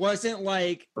it wasn't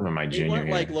like my junior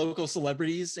year. Like local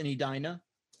celebrities in Edina.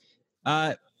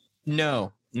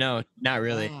 No, not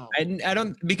really. Wow. I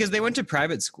don't, because they went to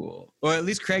private school, or at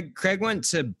least Craig went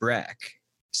to Breck,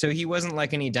 so he wasn't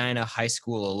like an Edina high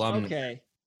school alum. Okay,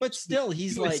 but still,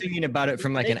 he's he was like singing about it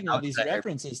from like an all these outsider.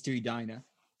 references to Edina.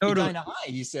 Totally. Edina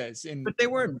High, he says, but they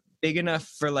weren't big enough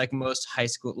for like most high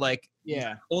school. Like,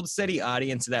 Old Steady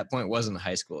audience at that point wasn't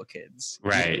high school kids.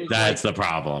 Right, that's the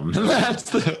problem. That's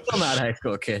still not high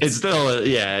school kids. It's still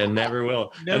it never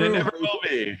will, and it never will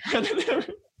be.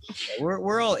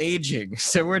 We're all aging,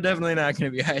 so we're definitely not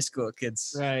going to be high school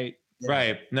kids. Right.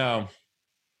 Right. No.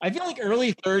 I feel like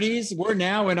early 30s. We're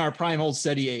now in our prime Old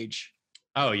Steady age.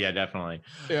 Oh yeah, definitely.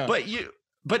 Yeah.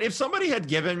 But if somebody had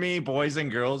given me Boys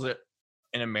and Girls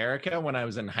in America when I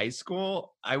was in high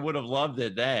school, I would have loved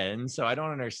it then. So I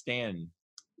don't understand.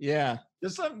 Yeah.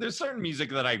 There's certain music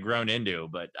that I've grown into,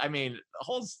 but I mean,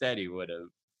 Hold Steady would have.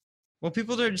 Well,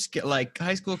 people are just like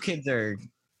high school kids are.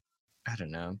 I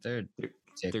don't know. They're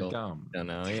dumb. I don't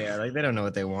know. Yeah, like they don't know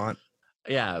what they want.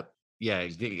 Yeah.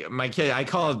 My kid, I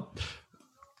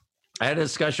had a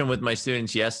discussion with my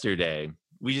students yesterday.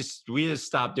 We just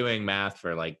stopped doing math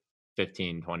for like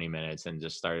 15, 20 minutes and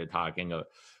just started talking.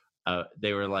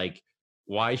 They were like,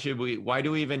 why do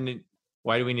we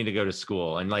need to go to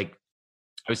school? And like,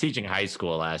 I was teaching high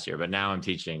school last year, but now I'm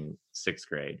teaching 6th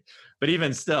grade. But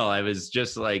even still, I was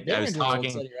just like, I was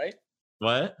talking. Study, right?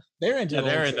 What? They're into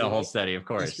the whole study, of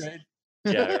course. 6th grade.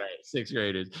 Yeah, right. 6th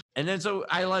graders. And then so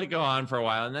I let it go on for a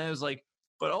while, and then it was like,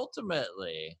 but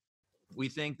ultimately, we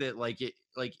think that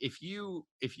if you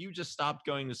just stopped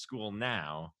going to school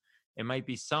now, it might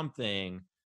be something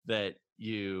that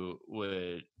you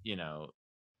would,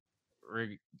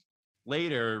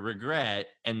 later regret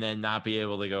and then not be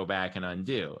able to go back and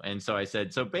undo. And so I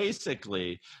said, so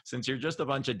basically, since you're just a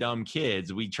bunch of dumb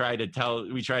kids, we try to tell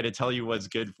you what's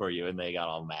good for you. And they got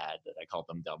all mad that I called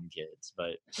them dumb kids.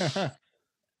 But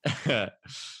yeah.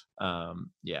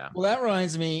 Well, that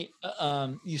reminds me,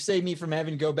 you saved me from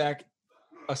having to go back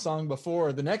a song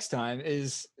before the next time.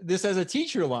 Is this as a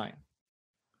teacher line?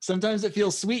 Sometimes it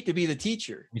feels sweet to be the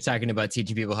teacher. You're talking about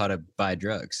teaching people how to buy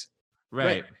drugs.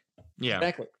 Right. Yeah.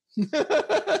 Exactly.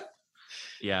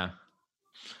 Yeah.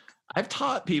 I've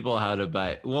taught people how to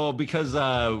buy. Well, because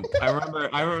I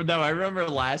remember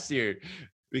last year,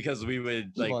 because we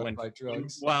would buy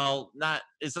drugs. Well,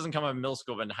 it doesn't come up in middle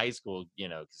school, but in high school,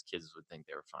 because kids would think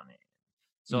they were funny.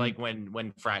 So like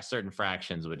when certain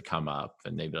fractions would come up,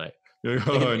 and they'd be like,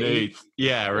 "Oh, an eighth."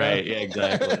 Yeah, right. Yeah,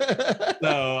 exactly.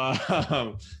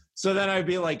 So then I'd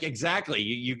be like, exactly.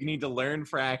 You need to learn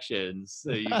fractions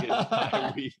so you can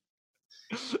buy weed.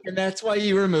 And that's why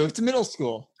you were moved to middle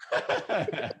school.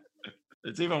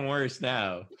 It's even worse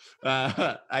now.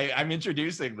 I'm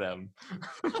introducing them.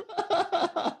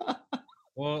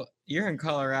 Well, you're in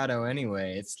Colorado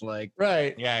anyway. It's like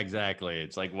right. Yeah, exactly.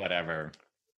 It's like whatever.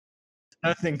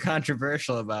 Nothing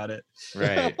controversial about it.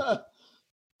 Right.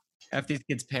 Half these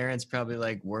kids' parents probably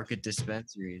like work at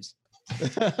dispensaries.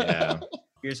 Yeah.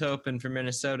 Here's hoping for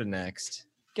Minnesota next.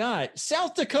 God,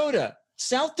 South Dakota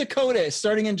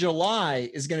starting in July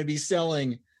is going to be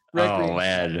selling. Oh,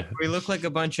 Ed. We look like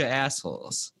a bunch of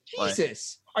assholes.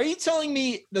 Jesus. Are you telling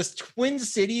me the Twin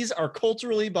Cities are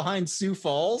culturally behind Sioux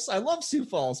Falls? I love Sioux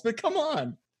Falls, but come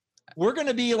on. We're going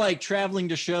to be like traveling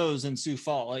to shows in Sioux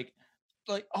Falls. Like,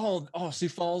 Sioux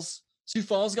Falls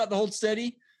got the Hold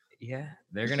Steady. Yeah,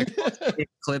 they're going to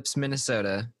eclipse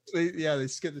Minnesota. They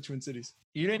skipped the Twin Cities.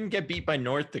 You didn't get beat by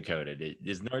North Dakota.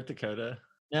 Is North Dakota?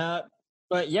 Yeah,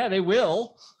 but yeah, they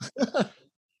will.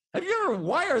 Have you ever?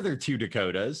 Why are there 2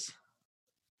 Dakotas?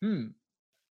 I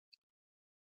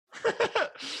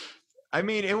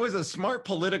mean, it was a smart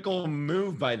political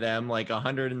move by them like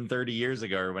 130 years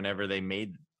ago or whenever they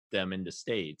made them into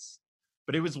states.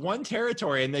 But it was one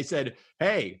territory, and they said,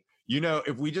 hey,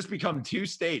 if we just become 2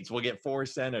 states, we'll get 4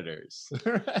 senators.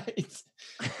 Right.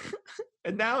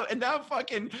 And now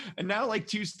like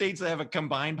 2 states that have a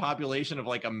combined population of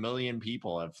like 1 million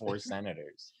people have 4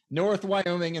 senators. North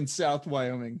Wyoming and South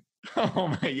Wyoming.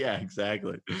 Oh my, yeah,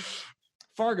 exactly.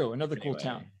 Fargo, another cool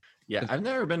town. Yeah, I've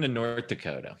never been to North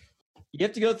Dakota. You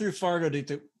have to go through Fargo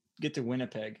to get to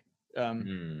Winnipeg.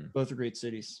 Both are great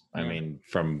cities. I mean,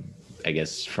 from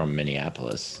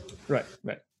Minneapolis. Right.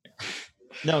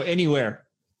 No, anywhere.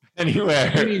 Anywhere.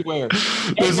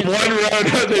 There's one road.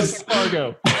 There's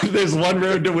Fargo. There's one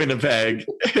road to Winnipeg,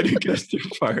 and it goes through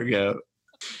Fargo.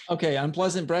 Okay,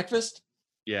 Unpleasant Breakfast.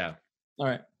 Yeah. All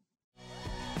right.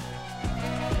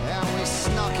 And we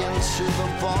snuck into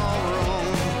the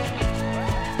ballroom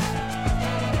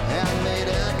and made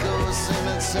echoes in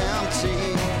its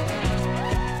empty.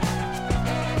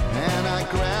 And I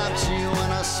grabbed you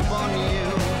and I spun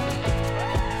you,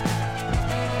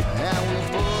 and we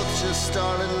both just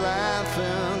started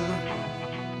laughing.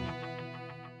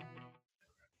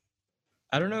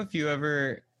 I don't know if you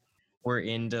ever were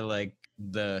into like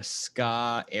the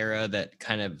ska era that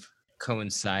kind of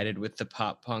coincided with the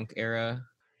pop punk era.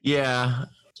 Yeah.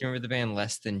 Do you remember the band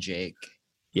Less Than Jake?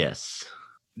 Yes.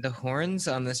 The horns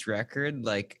on this record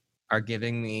like are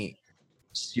giving me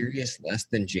serious Less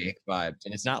Than Jake vibes,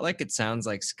 and it's not like it sounds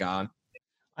like ska.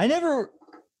 I never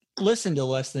listened to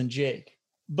Less Than Jake,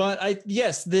 but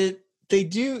they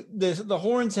do. The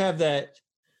horns have that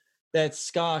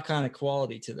ska kind of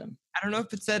quality to them. I don't know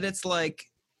if it's that it's like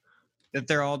that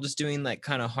they're all just doing like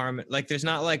kind of harmony. Like there's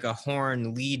not like a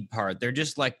horn lead part. They're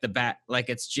just like the back, like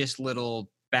it's just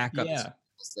little backup that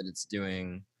it's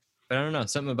doing. But I don't know.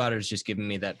 Something about it is just giving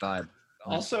me that vibe.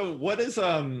 Also, what is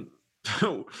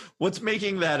what's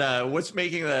making that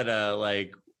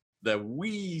like the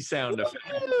wee sound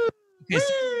effect? I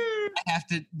have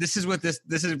to. This is what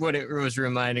it was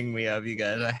reminding me of, you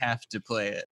guys. I have to play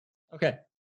it. Okay.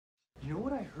 You know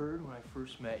what I heard when I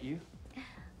first met you?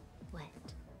 What?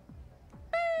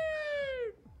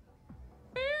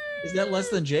 Is that Less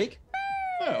Than Jake?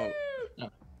 No.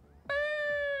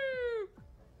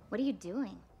 What are you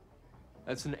doing?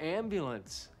 That's an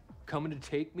ambulance coming to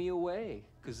take me away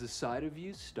because the sight of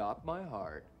you stopped my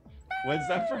heart. When's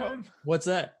that from? What's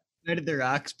that? Night of the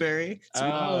Roxbury.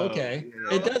 Oh, okay.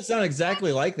 It does sound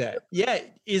exactly like that. Yeah.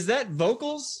 Is that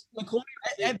vocals, McCoy?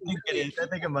 I think it is. I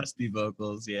think it must be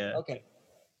vocals. Yeah. Okay.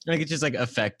 I think it's just like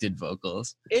affected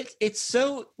vocals. It's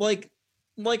so like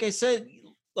I said,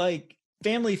 like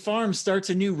Family Farm starts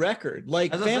a new record.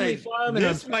 Like Family Farm and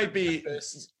this might be.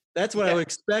 That's what I would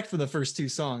expect from the first two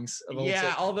songs.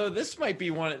 Although this might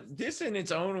be this in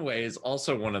its own way is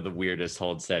also one of the weirdest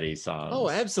Hold Steady songs. Oh,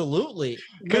 absolutely.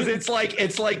 Because it's like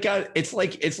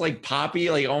poppy,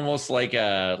 like almost like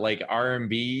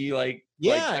R&B, like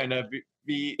kind of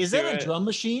beat. Is that a drum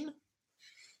machine?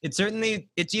 It's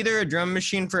either a drum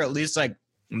machine for at least like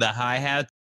the hi-hat.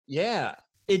 Yeah.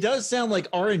 It does sound like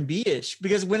R&B-ish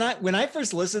because when I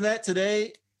first listened to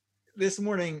that this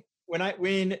morning,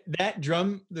 when that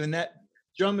drum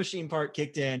machine part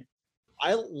kicked in,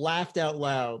 I laughed out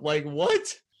loud. Like,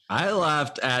 what? I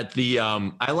laughed at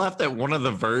one of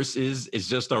the verses is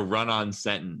just a run-on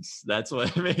sentence. That's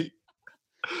what I mean.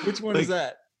 Which one is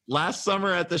that? Last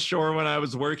summer at the shore when I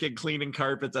was working cleaning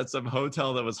carpets at some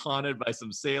hotel that was haunted by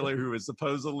some sailor who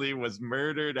supposedly was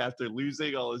murdered after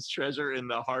losing all his treasure in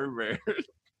the harbor.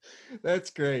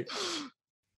 That's great.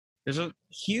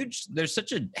 There's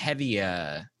such a heavy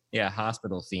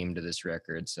hospital theme to this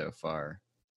record so far.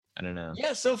 I don't know.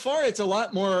 Yeah, so far it's a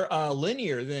lot more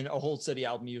linear than a Hold Steady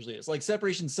album usually is. Like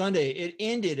Separation Sunday, it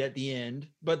ended at the end,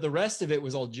 but the rest of it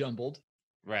was all jumbled.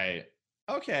 Right.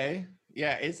 Okay.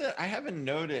 Yeah, I haven't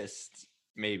noticed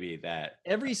maybe that.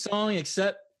 Every song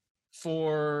except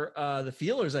for the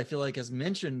Feelers, I feel like, has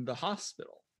mentioned the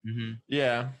hospital. Mm-hmm.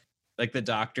 Yeah. Like the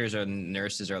doctors or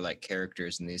nurses are like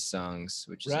characters in these songs,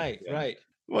 which is right.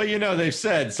 Well, they've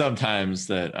said sometimes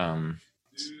that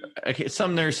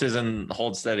some nurses in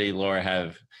Hold Steady lore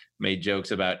have made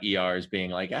jokes about ERs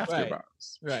being like after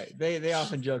bars. Right. They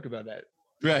often joke about that.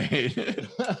 Right.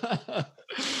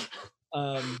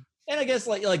 And I guess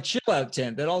like Chill Out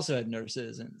Tent that also had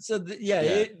nurses, and so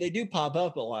they do pop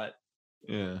up a lot.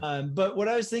 Yeah. But what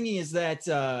I was thinking is that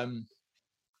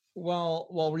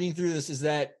while reading through this is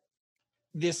that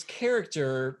this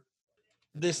character,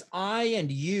 this I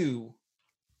and you,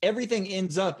 everything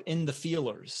ends up in the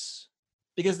Feelers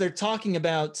because they're talking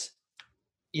about,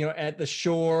 at the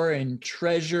shore and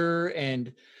treasure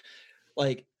and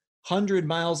like 100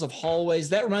 miles of hallways.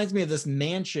 That reminds me of this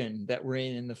mansion that we're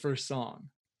in the first song.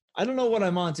 I don't know what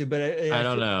I'm onto, but I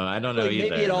don't know. I don't know either.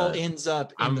 Maybe it all ends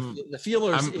up in the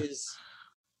Feelers.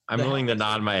 I'm willing to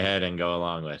nod my head and go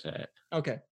along with it.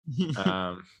 Okay.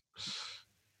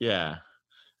 Yeah.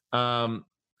 But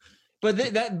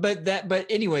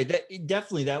anyway, that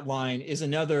definitely that line is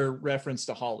another reference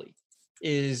to Holly.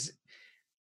 Or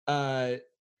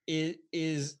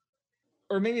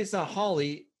maybe it's not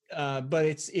Holly, but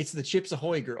it's the Chips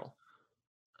Ahoy girl.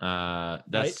 That's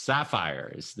right?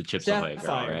 Sapphire is the Chips Ahoy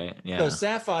girl, right? Yeah. So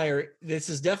Sapphire, this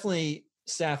is definitely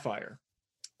Sapphire.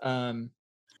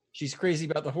 She's crazy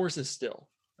about the horses still.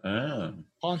 Oh.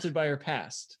 Haunted by Her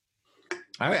Past.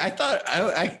 I thought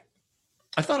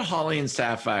Holly and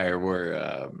Sapphire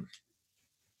were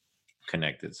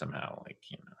connected somehow, like,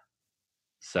 you know.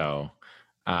 So,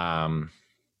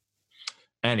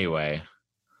 anyway,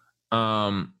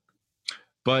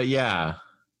 but yeah,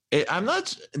 I'm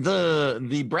not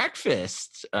the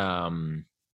breakfast the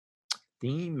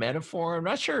metaphor. I'm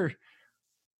not sure.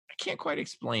 I can't quite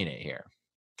explain it here,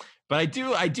 but I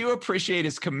do appreciate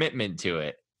his commitment to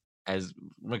it, as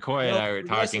McCoy and I were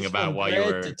talking about while you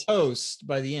were to toast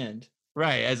by the end.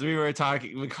 Right, as we were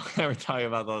talking, McCoy and I were talking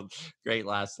about the great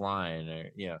last line, or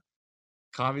you know,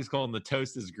 coffee's cold and the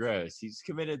toast is gross. He's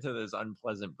committed to this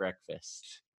unpleasant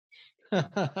breakfast.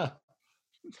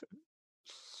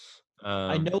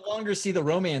 I no longer see the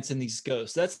romance in these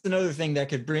ghosts. That's another thing that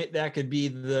could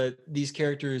be these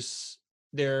characters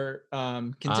their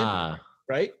contemporary,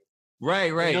 right?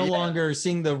 Right. No longer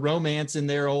seeing the romance in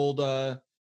their old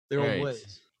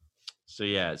ways. So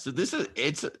yeah, so this is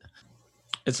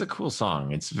it's a cool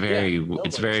song. It's very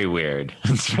weird.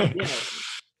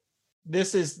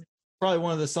 This is probably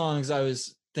one of the songs I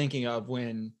was thinking of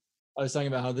when I was talking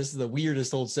about how this is the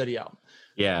weirdest Hold Steady album.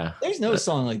 Yeah. There's no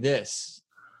song like this.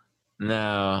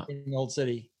 No. In the Hold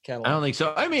Steady catalog. I don't think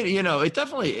so. I mean, you know, it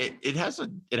definitely it has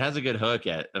a good hook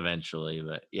eventually,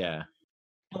 but yeah.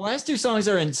 The last two songs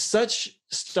are in such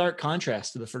stark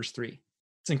contrast to the first three.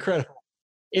 It's incredible.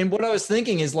 And what I was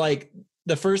thinking is like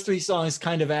the first three songs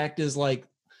kind of act as like,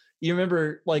 you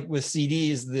remember like with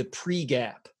CDs, the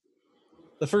pre-gap.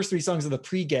 The first three songs are the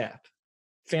pre-gap.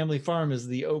 Family Farm is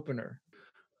the opener.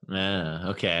 Yeah,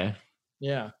 okay.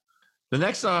 Yeah. The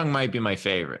next song might be my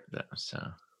favorite though, so.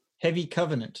 Heavy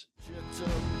Covenant.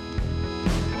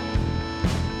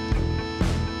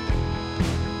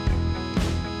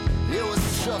 It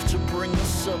was tough to bring the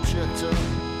subject up.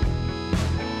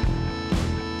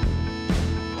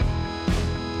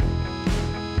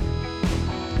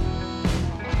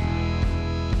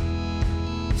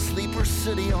 Sleeper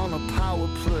City on a power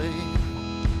play.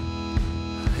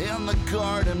 In the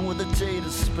garden with a day to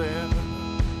spare.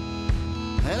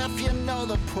 And if you know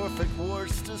the perfect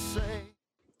words to say.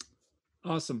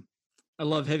 Awesome. I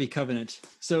love Heavy Covenant.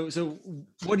 So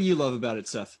what do you love about it,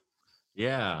 Seth?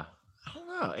 Yeah. I don't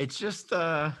know. It's just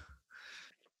yeah,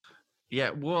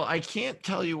 well, I can't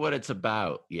tell you what it's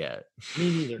about yet.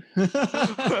 Me neither.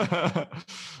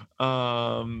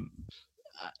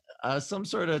 Some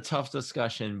sort of tough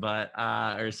discussion, but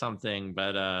or something,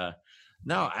 but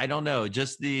no, I don't know.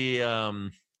 Just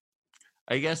the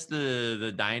I guess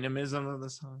the dynamism of the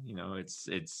song, you know, it's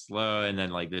slow and then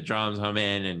like the drums come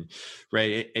in and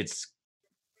right, it's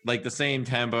like the same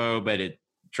tempo, but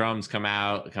drums come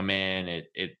in,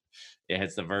 it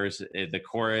hits the verse, the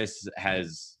chorus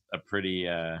has a pretty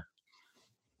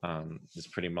it's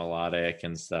pretty melodic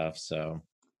and stuff, so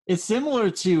it's similar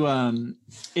to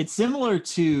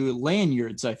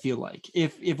Lanyards, I feel like.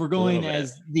 If we're going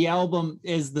as the album,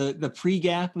 as the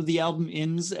pre-gap of the album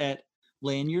ends at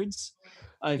Lanyards,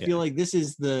 I feel like this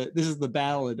is the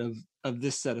ballad of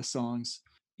this set of songs.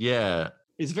 Yeah.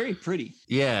 It's very pretty.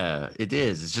 Yeah, it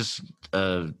is. It's just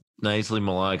a nicely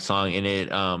melodic song, and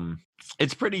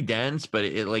it's pretty dense, but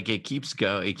it keeps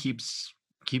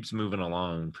moving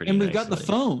along pretty. And we've nicely. got the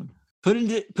phone.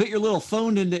 Put your little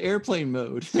phone into airplane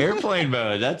mode. Airplane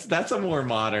mode. That's a more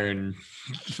modern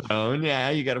phone. Yeah,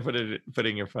 you got to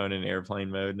putting your phone in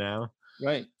airplane mode now.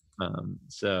 Right.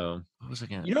 So what was I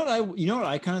gonna? You know what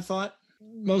I kind of thought?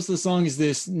 Most of the song is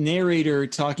this narrator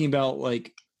talking about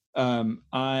like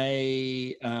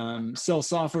I sell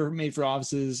software made for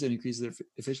offices and increase their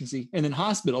efficiency, and then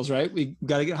hospitals, right? We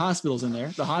got to get hospitals in there.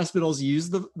 The hospitals use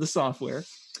the software,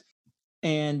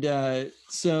 and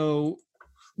so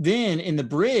then in the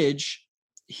bridge,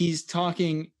 he's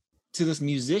talking to this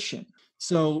musician.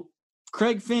 So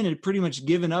Craig Finn had pretty much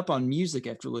given up on music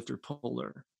after Lifter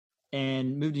Puller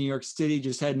and moved to New York City,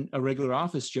 just had a regular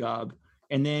office job,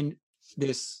 and then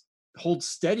this Hold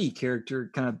Steady character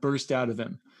kind of burst out of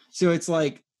him. So it's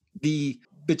like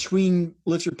between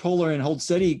Lifter Puller and Hold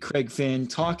Steady Craig Finn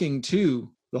talking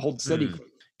to the Hold Steady.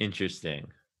 Interesting.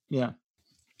 Yeah.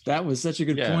 That was such a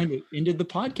good point. It ended the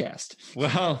podcast.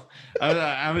 Well,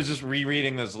 I was just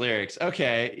rereading those lyrics.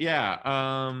 Okay. Yeah.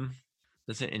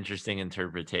 That's an interesting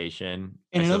interpretation.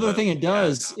 And another thing it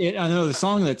does, I know the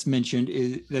song that's mentioned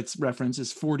that's referenced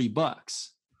is $40,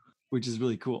 which is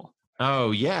really cool.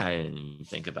 Oh yeah, I didn't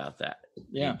think about that.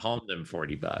 Yeah, he palmed him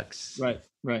 $40. Right.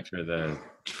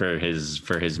 For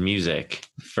his music,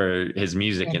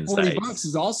 and insights. $40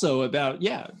 is also about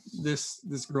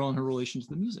this girl and her relation to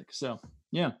the music. So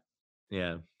yeah.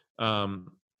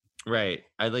 Right.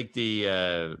 I like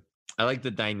the I like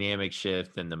the dynamic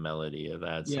shift and the melody of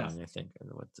that Yeah. song. I think.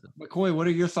 McCoy, what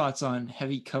are your thoughts on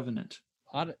Heavy Covenant?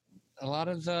 A lot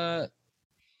of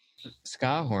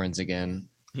ska horns again.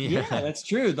 Yeah, that's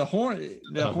true. The horn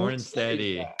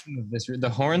steady. The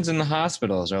horns in the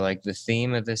hospitals are like the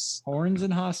theme of this. Horns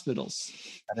in hospitals.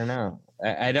 I don't know.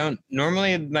 I don't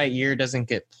normally my ear doesn't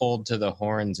get pulled to the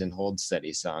horns and Hold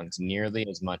Steady songs nearly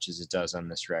as much as it does on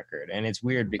this record, and it's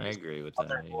weird because I agree with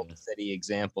other that. Hold Steady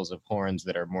examples of horns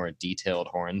that are more detailed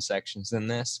horn sections than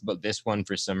this, but this one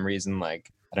for some reason,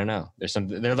 like I don't know, there's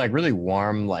something. They're like really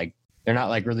warm, like they're not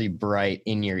like really bright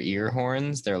in your ear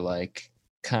horns. They're like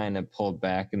kind of pulled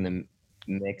back in the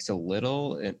mix a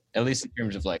little, at least in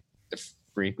terms of like the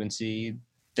frequency.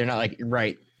 They're not like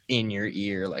right in your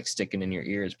ear, like sticking in your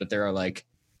ears, but they're like,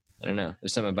 I don't know,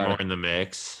 there's something about More it. in the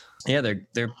mix. Yeah, they're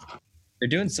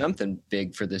doing something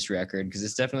big for this record because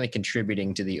it's definitely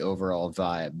contributing to the overall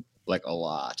vibe like a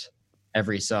lot.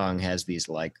 Every song has these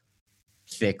like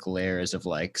thick layers of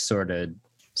like sort of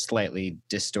slightly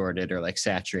distorted or like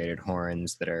saturated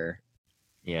horns that are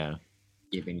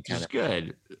giving kind Which is of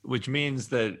good, which means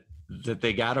that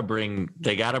they gotta bring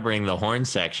the horn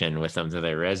section with them to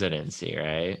their residency,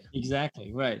 right?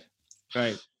 Exactly. Right.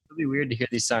 It'll be weird to hear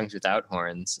these songs without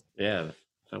horns. Yeah,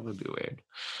 that would be weird.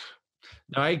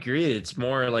 No, I agree. It's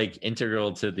more like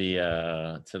integral to the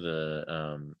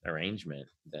arrangement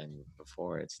than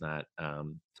before. It's not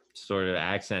sort of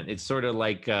accent. It's sort of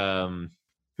like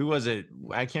who was it?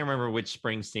 I can't remember which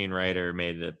Springsteen writer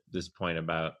made this point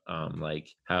about like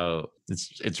how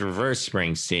it's reverse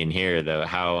Springsteen here though.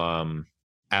 How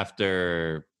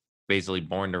after basically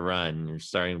Born to Run, you're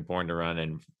starting Born to Run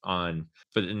and on,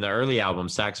 but in the early album,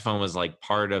 saxophone was like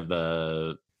part of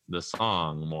the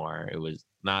song more. It was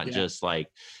not just like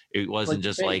it wasn't like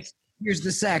just like here's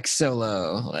the sax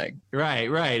solo, like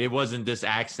right. It wasn't this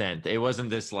accent. It wasn't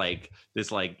this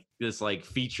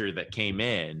feature that came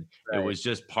in. Right. It was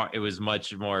just part. It was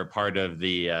much more part of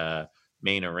the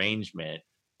main arrangement,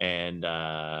 and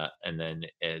then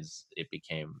as it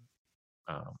became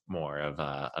more of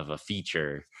a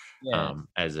feature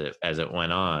as it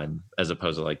went on, as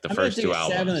opposed to like the first two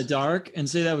albums. Stab in the Dark and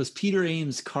say that was Peter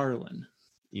Ames Carlin.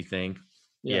 You think?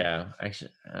 Yeah.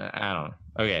 Actually, I don't know.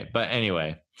 Okay, but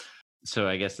anyway, so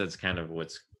I guess that's kind of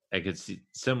what's I could see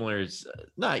similar.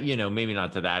 Not maybe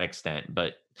not to that extent,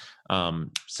 but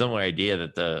similar idea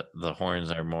that the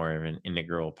horns are more of an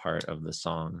integral part of the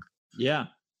song. Yeah.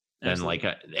 And like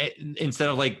instead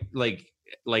of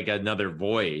like another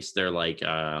voice, they're like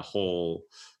a whole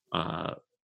part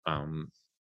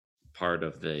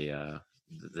of the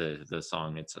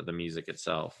song. It's the music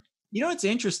itself. You know what's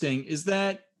interesting is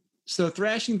that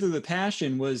Thrashing Through the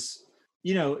Passion was,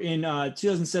 in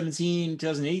 2017,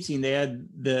 2018, they had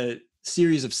the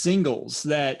series of singles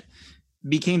that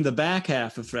became the back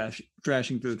half of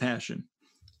Thrashing Through the Passion.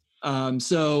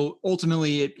 So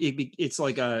ultimately it's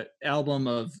like a album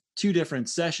of two different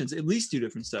sessions, at least two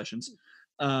different sessions.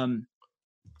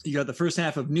 You got the first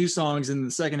half of new songs and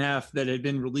the second half that had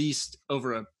been released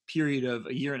over a period of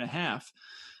a year and a half.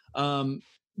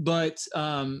 But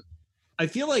I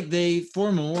feel like they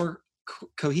form a more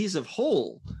cohesive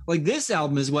whole. Like this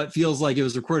album is what feels like it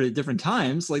was recorded at different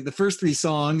times. Like the first three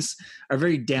songs are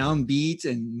very downbeat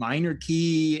and minor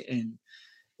key and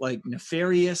like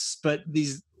nefarious, but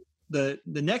the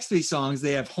next three songs,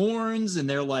 they have horns and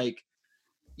they're like,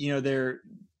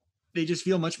 they just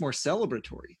feel much more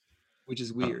celebratory, which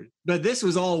is weird. But this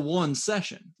was all one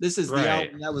session. This is the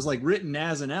album that was like written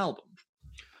as an album.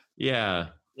 Yeah.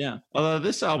 Yeah. Although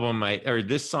this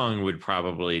this song would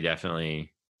probably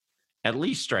definitely at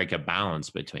least strike a balance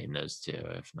between those two,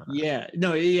 if not. Yeah.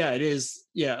 No, yeah, it is.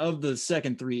 Yeah. Of the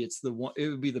second three, it's the one, it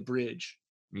would be the bridge.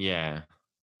 Yeah.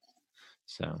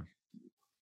 So.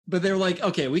 But they're like,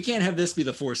 okay, we can't have this be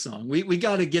the fourth song. We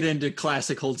got to get into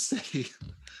classic Hold Steady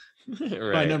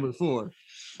by number 4.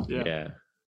 Yeah.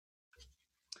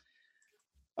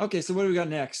 Okay. So what do we got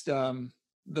next?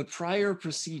 The Prior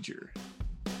Procedure.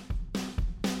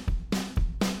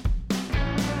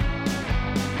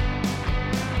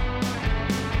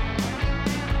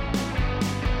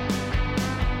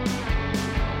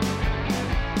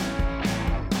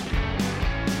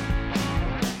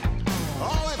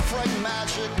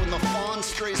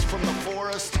 Strays from the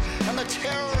forest, and the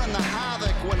terror and the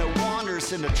havoc when it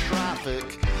wanders into traffic.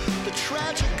 The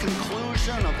tragic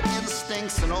conclusion of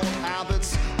instincts and old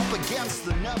habits up against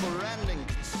the never-ending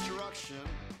construction.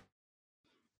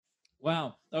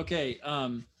 Wow. Okay.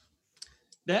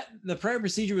 That The Prior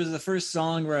Procedure was the first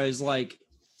song where I was like,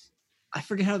 I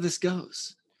forget how this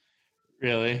goes.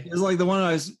 Really? It was like the one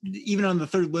I was, even on the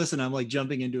third listen, I'm like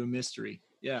jumping into a mystery.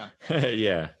 Yeah.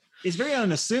 Yeah. It's very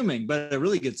unassuming, but a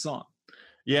really good song.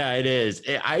 Yeah, it is.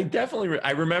 I definitely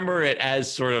I remember it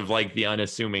as sort of like the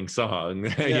unassuming song,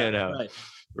 Yeah, you know.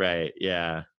 Right.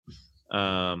 Yeah.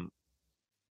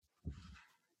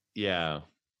 Yeah.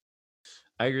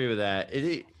 I agree with that.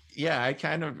 Yeah,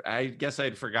 I guess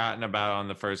I'd forgotten about on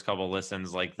the first couple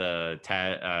listens like the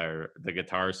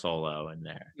guitar solo in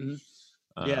there.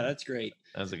 Mm-hmm. Yeah, that's great.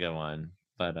 That's a good one.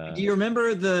 But do you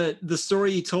remember the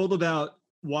story he told about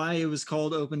why it was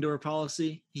called Open Door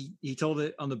Policy? He told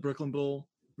it on the Brooklyn Bowl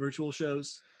virtual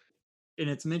shows, and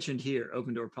it's mentioned here,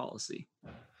 Open Door Policy.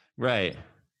 Right.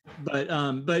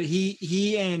 But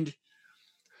he and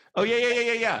oh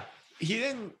yeah. He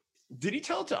didn't. Did he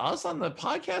tell it to us on the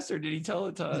podcast, or did he tell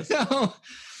it to us?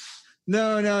 No.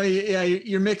 Yeah,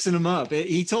 you're mixing them up.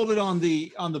 He told it on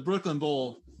the Brooklyn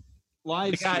Bowl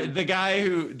live. The guy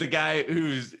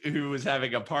who was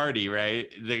having a party, right?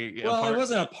 It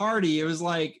wasn't a party. It was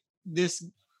like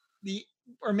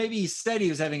or maybe he said he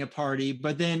was having a party,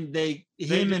 but then they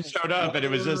showed up and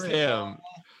it was just him.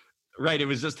 Right, it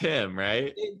was just him,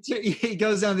 right? He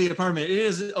goes down to the apartment. It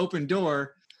is an open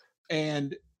door,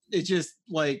 and it's just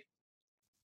like,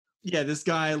 yeah, this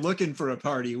guy looking for a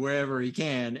party wherever he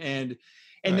can, and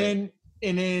then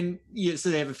so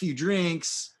they have a few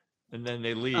drinks, and then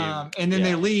they leave,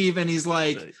 they leave, and he's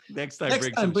like, next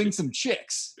time bring some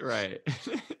chicks, right?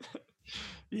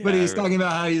 Yeah, but he's talking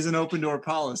about how he's an open door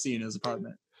policy in his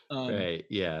apartment, right?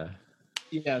 Yeah.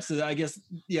 So I guess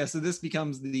so this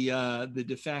becomes the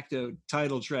de facto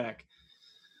title track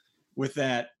with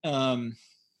that. And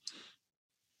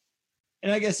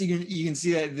I guess you can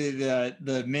see that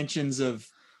the mentions of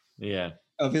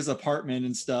his apartment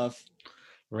and stuff.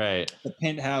 Right. The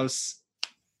penthouse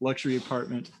luxury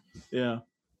apartment. Yeah.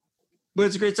 But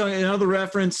it's a great song. Another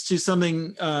reference to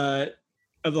something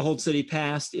of the Hold Steady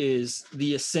past is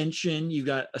the Ascension. You've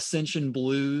got Ascension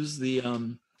Blues,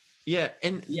 and the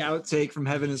outtake from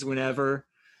Heaven Is Whenever.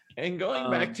 And going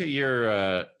back to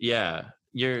your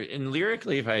and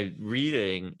lyrically, if I'm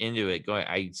reading into it,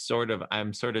 I'm sort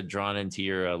of drawn into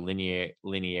your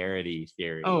linearity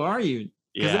theory. Oh, are you?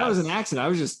 Because that was an accident. I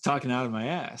was just talking out of my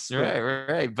ass.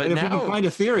 Right. But now, if we can find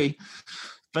a theory.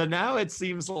 But now it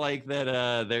seems like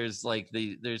that there's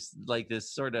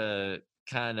this sort of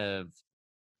kind of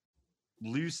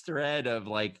loose thread of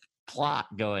like plot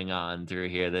going on through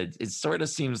here that it sort of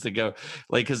seems to go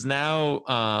like, because now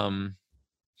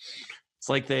it's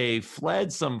like they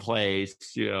fled someplace,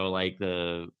 like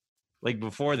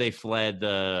before they fled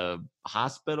the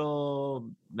hospital,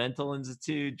 mental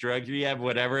institute, drug rehab,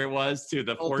 whatever it was, to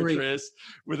the fortress,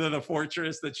 within the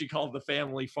fortress that she called the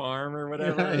family farm or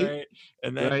whatever, right?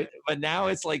 And then, but now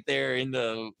it's like they're in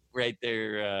the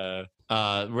they're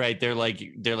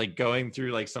like going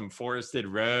through like some forested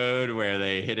road where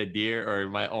they hit a deer or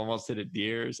might almost hit a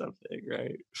deer or something,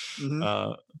 right? Mm-hmm.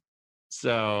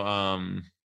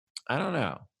 I don't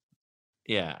know.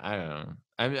 Yeah, I don't know.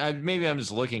 Maybe I'm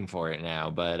just looking for it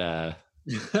now, but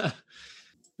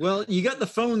well, you got the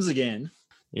phones again.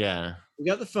 Yeah. We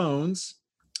got the phones.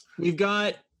 We've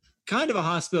got kind of a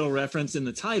hospital reference in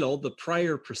the title, the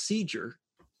prior procedure.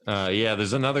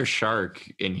 There's another shark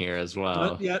in here as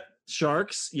well. Yep,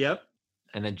 sharks. Yep.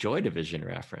 And a Joy Division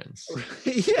reference.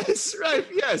 Yes, right.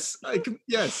 Yes.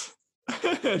 Yes.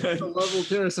 The love will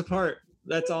tear us apart.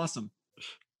 That's awesome.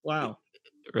 Wow.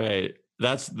 Right.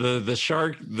 That's the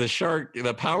shark.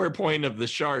 The PowerPoint of the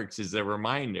sharks is a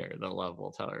reminder that love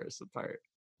will tear us apart.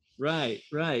 Right.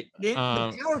 The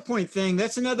PowerPoint thing,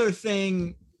 that's another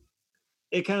thing.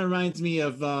 It kind of reminds me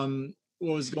of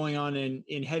what was going on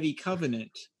in Heavy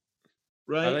Covenant.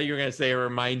 Right. I thought you were gonna say it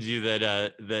reminds you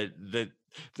that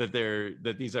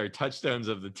these are touchstones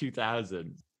of the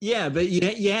 2000s. Yeah, but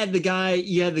you had the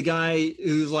guy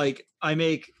who's like,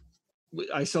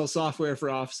 I sell software for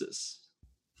offices.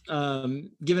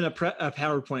 Given a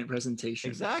PowerPoint presentation.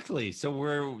 Exactly.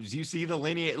 So you see the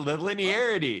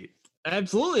linearity.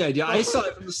 Absolutely, I do. I saw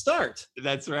it from the start.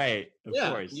 That's right. Of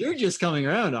course. You're just coming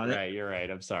around on it. Right. You're right.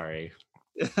 I'm sorry.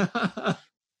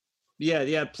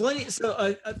 Yeah. Plenty.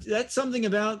 So that's something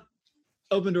about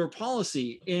Open Door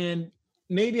Policy, and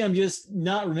maybe I'm just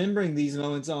not remembering these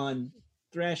moments on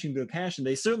Thrashing to a Passion.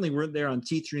 They certainly weren't there on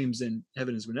Teeth Dreams and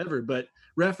Heaven Is Whenever, but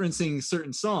referencing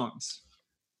certain songs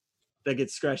that get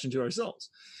scratched into our souls.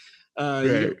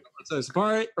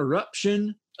 Apart,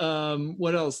 Eruption.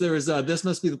 What else? There was This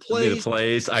Must Be the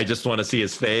Place. I Just Want to See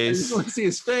His Face.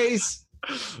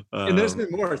 And there's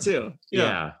been more too.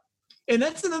 Yeah. And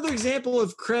that's another example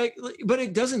of Craig, but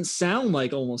it doesn't sound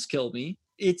like Almost Killed Me.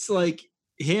 It's like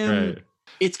him. Right.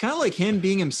 It's kind of like him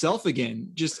being himself again,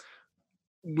 just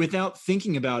without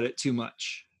thinking about it too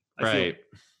much. Right.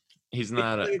 He's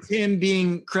not it's him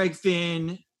being Craig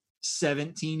Finn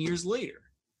 17 years later.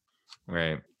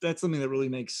 right. That's something that really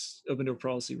makes Open Door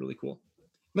Policy really cool.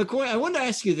 McCoy, I wanted to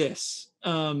ask you this.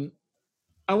 I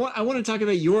want to talk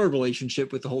about your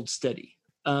relationship with the Hold Steady.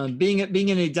 Being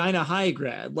in a Dinah High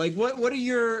grad, like what are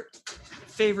your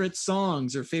favorite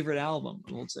songs or favorite album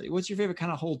of Hold Steady? What's your favorite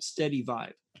kind of Hold Steady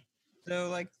vibe? So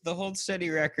like the Hold Steady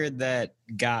record that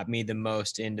got me the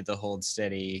most into the Hold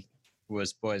Steady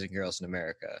was Boys and Girls in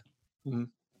America. Mhm.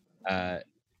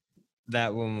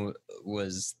 That one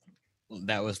was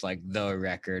like the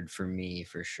record for me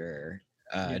for sure.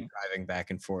 Driving back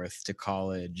and forth to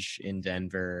college in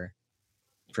Denver,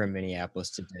 from Minneapolis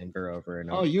to Denver over and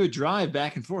over. Oh, you would drive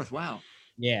back and forth. Wow.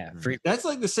 Yeah, That's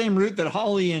like the same route that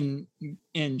Holly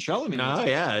and Charlemagne. No,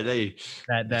 yeah,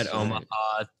 that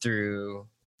Omaha through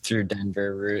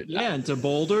Denver route. Yeah, and to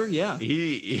Boulder. Yeah.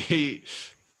 He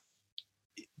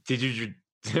did you?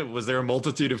 Was there a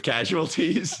multitude of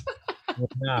casualties?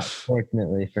 Not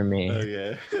fortunately for me.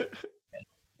 Okay.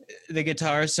 The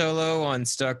guitar solo on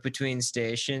Stuck Between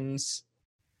Stations,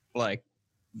 like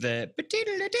that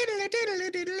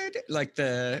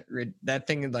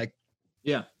thing, like,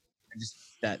 yeah,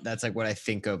 that's like what I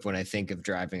think of when I think of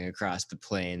driving across the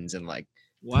plains and like,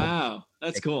 wow,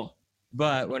 that's cool.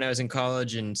 But when I was in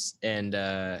college and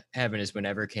Heaven Is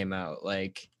Whenever came out,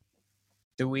 like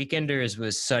The Weekenders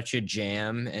was such a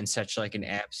jam and such like an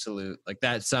absolute, like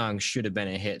that song should have been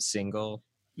a hit single.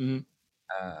 Mm-hmm.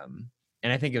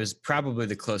 And I think it was probably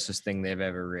the closest thing they've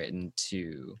ever written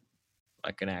to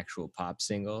like an actual pop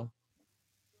single.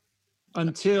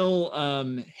 Until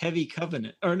Heavy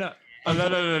Covenant, or no.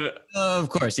 No. Of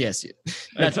course, yes.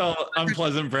 Until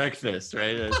Unpleasant Breakfast,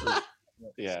 right?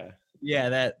 Yeah.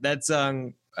 Yeah, that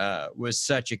song was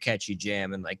such a catchy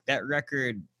jam. And like that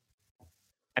record,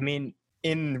 I mean,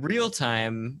 in real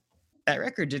time, that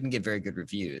record didn't get very good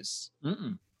reviews.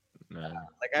 Mm-mm.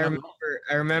 Like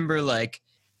I remember like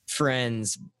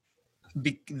Friends,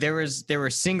 there were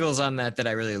singles on that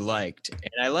I really liked,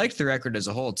 and I liked the record as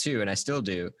a whole too, and I still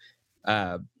do.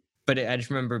 But I just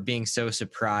remember being so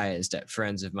surprised at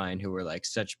friends of mine who were like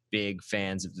such big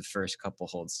fans of the first couple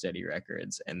Hold Steady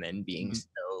records, and then being so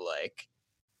like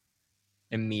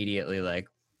immediately like,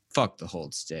 fuck the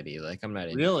Hold Steady, like I'm not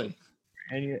really.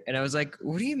 And I was like,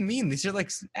 what do you mean? These are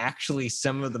like actually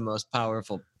some of the most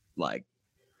powerful, like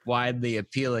widely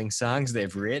appealing songs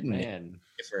they've written. Man.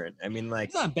 Different. I mean, like,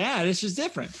 it's not bad. It's just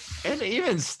different. And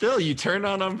even still, you turn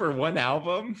on them for one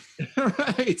album,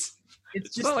 right?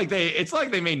 It's just not like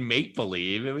they made Make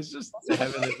Believe. It was just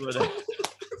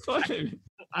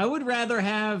I would rather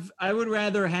have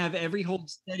every Hold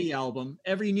Steady album,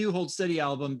 every new Hold Steady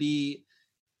album be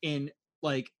in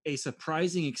like a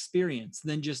surprising experience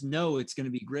than just know it's going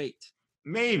to be great.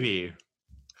 Maybe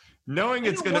knowing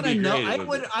it's going to be great.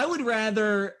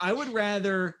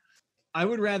 I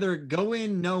would rather go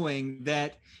in knowing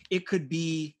that it could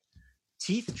be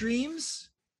Teeth Dreams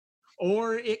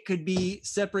or it could be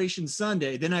Separation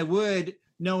Sunday than I would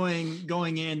knowing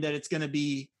going in that it's going to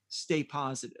be Stay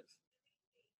Positive.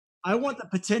 I want the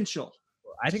potential.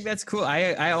 I think that's cool.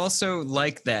 I also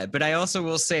like that, but I also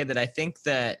will say that I think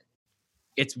that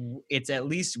it's at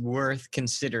least worth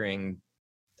considering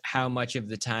how much of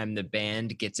the time the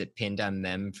band gets it pinned on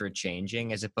them for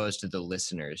changing as opposed to the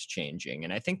listeners changing.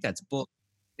 And I think that's bull,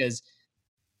 because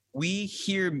we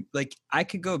hear, like, I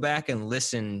could go back and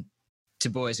listen to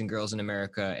Boys and Girls in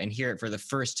America and hear it for the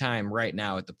first time right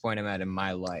now at the point I'm at in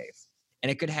my life.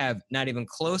 And it could have not even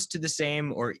close to the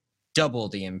same or double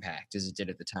the impact as it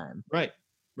did at the time. Right.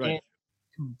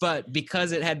 But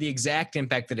because it had the exact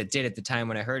impact that it did at the time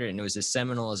when I heard it, and it was as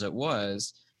seminal as it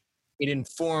was, it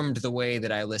informed the way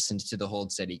that I listened to the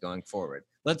Hold Steady going forward.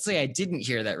 Let's say I didn't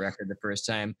hear that record the first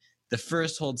time. The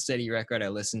first Hold Steady record I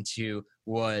listened to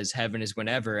was Heaven Is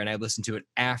Whenever, and I listened to it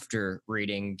after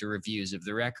reading the reviews of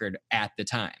the record at the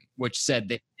time, which said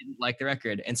they didn't like the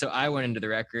record. And so I went into the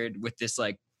record with this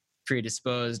like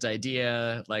predisposed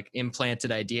idea, like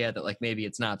implanted idea that like maybe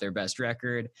it's not their best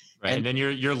record. Right. And then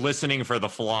you're listening for the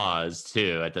flaws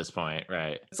too at this point,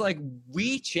 right? It's like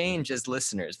we change as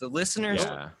listeners. The listeners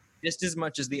just as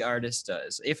much as the artist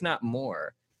does, if not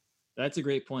more. That's a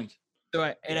great point. So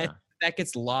I think that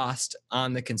gets lost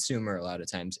on the consumer a lot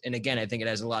of times. And again, I think it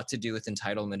has a lot to do with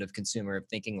entitlement of consumer, of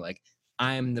thinking like,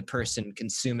 I'm the person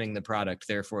consuming the product,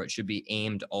 therefore it should be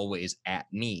aimed always at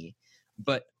me.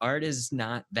 But art is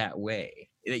not that way.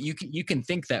 You can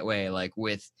think that way, like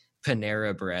with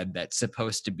Panera Bread, that's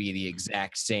supposed to be the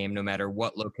exact same no matter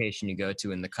what location you go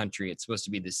to in the country. It's supposed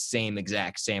to be the same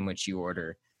exact sandwich you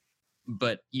order.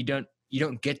 But you don't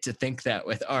get to think that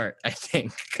with art, I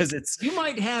think, because it's... You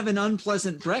might have an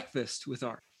unpleasant breakfast with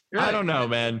art. I don't know,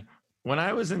 man. When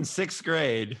I was in 6th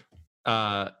grade,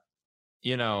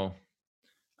 you know,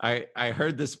 I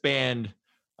heard this band,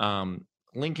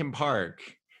 Linkin Park,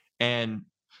 and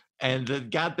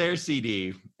got their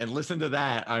CD and listened to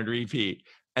that on repeat.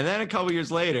 And then a couple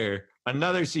years later,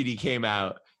 another CD came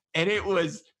out, and it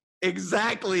was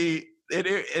exactly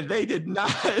and they did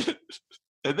not.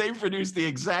 And they produced the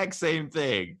exact same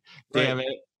thing. Damn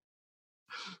it.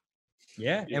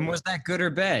 Yeah. And was that good or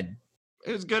bad?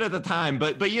 It was good at the time,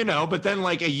 but then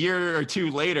like a year or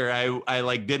two later, I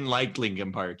like didn't like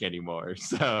Linkin Park anymore.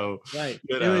 So right,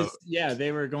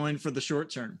 they were going for the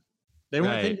short term. They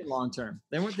weren't thinking long term.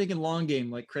 They weren't thinking long game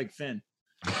like Craig Finn.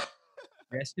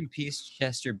 Rest in peace,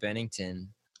 Chester Bennington.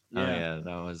 Yeah. Oh yeah,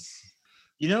 that was.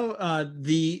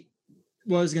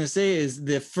 What I was gonna say is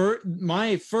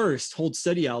my first Hold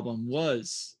Steady album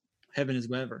was Heaven Is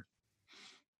Whenever.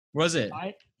 Was it?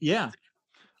 Yeah.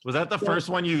 Was that the first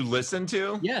one you listened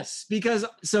to? Yes, because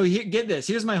get this.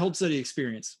 Here's my Hold Steady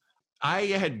experience.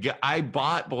 I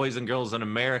bought Boys and Girls in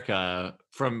America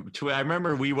I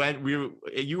remember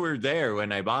you were there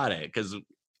when I bought it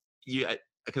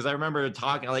because I remember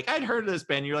talking, like, I'd heard of this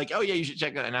band. You're like, oh yeah, you should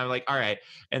check it out. And I'm like, all right.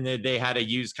 And then they had a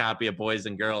used copy of Boys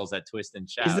and Girls at Twist and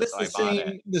Shout. Is this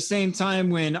the same time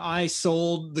when I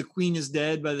sold The Queen Is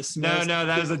Dead by the Smiths? No,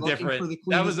 that was a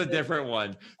different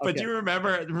one. But do you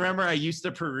remember I used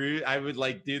to peruse, I would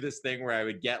like do this thing where I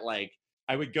would get like,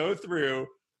 I would go through,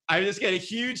 I would just get a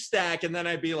huge stack, and then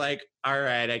I'd be like, all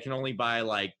right, I can only buy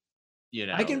like,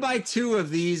 I can buy 2 of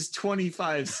these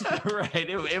 25. Right.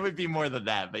 It would be more than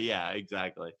that, but yeah,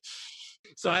 exactly.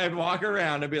 So I'd walk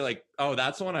around and be like, oh,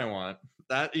 that's the one I want.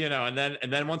 That,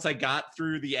 and then once I got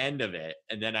through the end of it,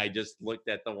 and then I just looked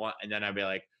at the one, and then I'd be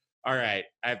like, all right,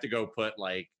 I have to go put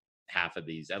like half of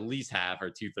these, at least half or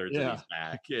 2/3 of these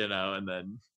back, and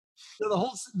then.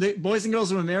 So the Boys and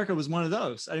Girls of America was one of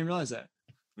those. I didn't realize that.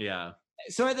 Yeah.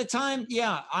 So at the time,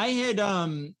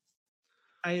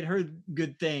 I had heard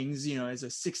good things, as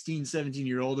a 16,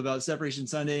 17-year-old about Separation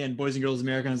Sunday and Boys and Girls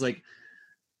America. I was like,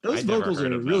 those vocals are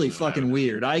really fucking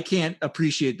weird. I can't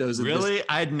appreciate those. Really?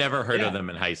 I'd never heard of them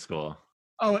in high school.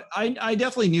 Oh, I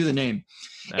definitely knew the name.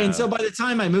 And so by the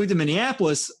time I moved to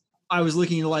Minneapolis, I was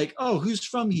looking like, oh, who's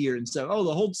from here? And so,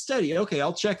 the Hold Steady. Okay,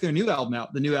 I'll check their new album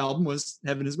out. The new album was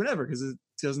Heaven Is Whenever, because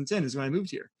 2010 is when I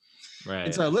moved here. Right.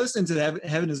 And so I listened to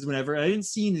Heaven Is Whenever. I didn't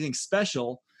see anything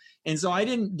special. And so I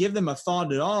didn't give them a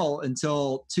thought at all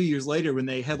until 2 years later when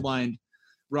they headlined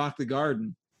Rock the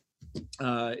Garden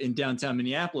in downtown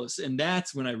Minneapolis. And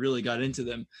that's when I really got into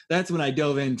them. That's when I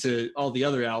dove into all the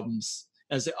other albums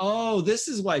and say, oh, this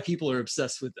is why people are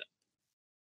obsessed with them.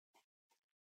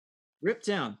 Rip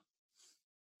Town.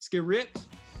 Let's get ripped.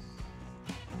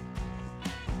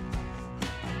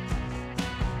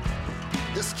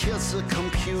 This kid's a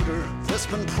computer that's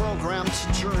been programmed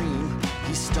to dream.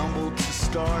 He stumbled to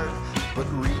start, but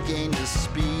regained his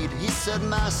speed. He said,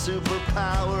 my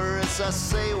superpower is I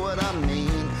say what I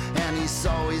mean. And he's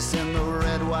always in the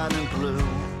red, white, and blue.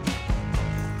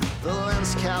 The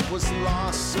lens cap was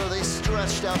lost, so they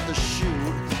stretched out the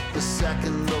chute. The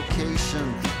second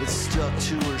location, it stuck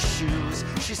to her shoes.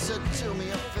 She said, do me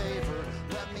a favor,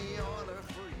 let me order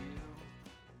for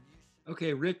you.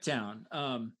 Okay, Rip Town.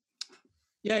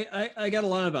 Yeah, I got a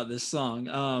lot about this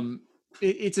song.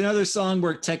 It's another song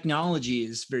where technology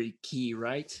is very key,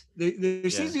 right? There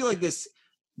seems to be like this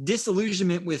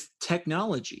disillusionment with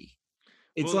technology.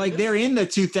 It's like they're in the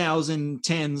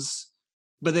 2010s,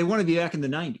 but they want to be back in the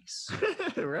 90s.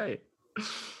 Right.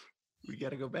 We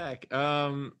got to go back.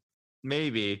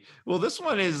 Maybe. Well, this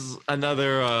one is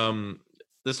another,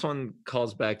 this one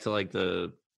calls back to like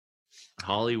the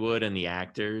Hollywood and the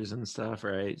actors and stuff,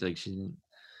 right? Like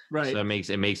right. So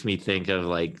it makes me think of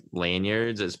like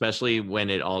Lanyards, especially when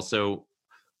it also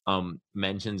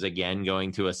mentions again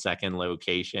going to a second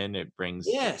location. It brings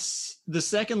the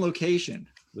second location.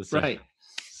 Right.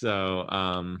 So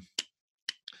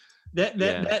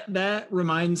that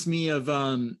reminds me of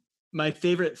my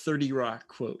favorite 30 Rock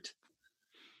quote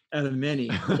out of many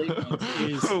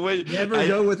is never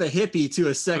go with a hippie to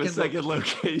a second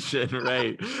location,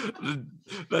 right?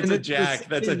 That's a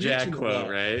Jack quote,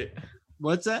 right?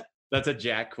 What's that? That's a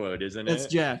Jack quote, isn't it? That's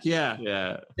Jack, yeah.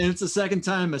 Yeah. And it's the second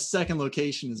time a second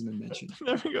location has been mentioned.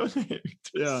 Never go there.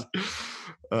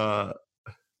 Yeah.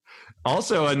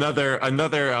 Also another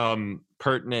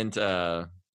pertinent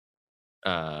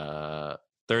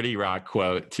 30 Rock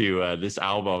quote to this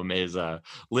album is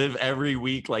live every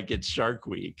week like it's Shark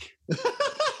Week.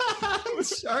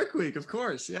 Shark Week, of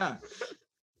course, yeah.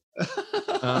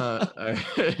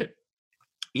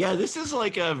 Yeah, this is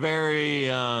like a very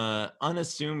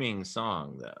unassuming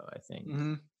song, though, I think.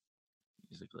 Mm-hmm.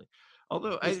 musically.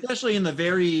 Although especially in the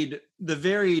varied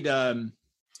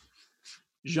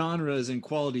genres and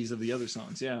qualities of the other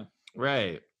songs. Yeah.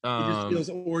 Right. It just feels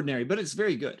ordinary, but it's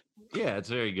very good. Yeah, it's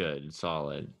very good. It's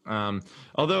solid.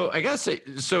 Although I guess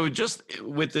so just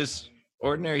with this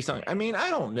ordinary song, I mean, I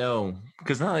don't know,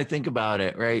 because now I think about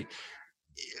it, right?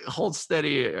 Hold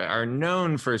Steady are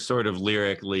known for sort of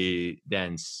lyrically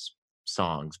dense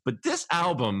songs, but this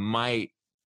album I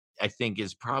think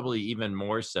is probably even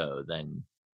more so than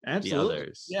the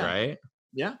others, right?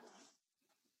 Yeah.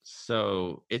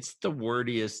 So it's the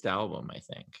wordiest album, I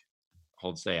think.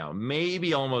 Hold Steady album.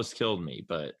 Maybe Almost Killed Me,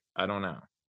 but I don't know.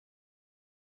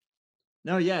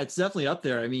 No, yeah, it's definitely up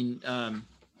there. I mean,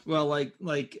 well, like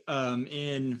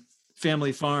in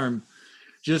Family Farm,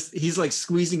 just he's like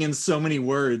squeezing in so many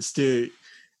words to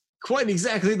quite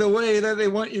exactly the way that they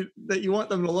want you, that you want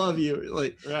them to love you.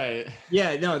 Like, right.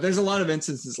 Yeah, no, there's a lot of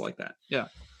instances like that. Yeah.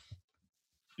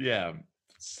 Yeah.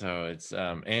 So it's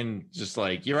and just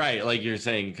like you're right, like you're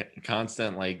saying,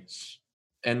 constant like,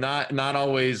 and not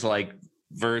always like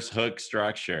verse hook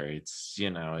structure. It's, you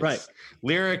know, it's right.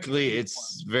 Lyrically,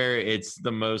 it's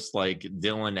the most like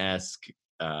Dylan-esque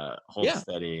Hold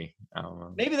Steady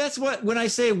album. Maybe that's what, when I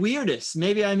say weirdest,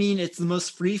 maybe I mean it's the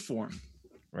most freeform.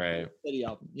 Right. Steady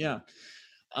album. Yeah.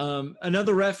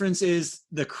 Another reference is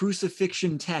the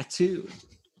Crucifixion Tattoo.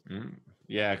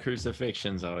 Yeah,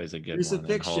 Crucifixion's always a good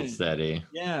one. Hold Steady.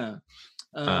 Yeah.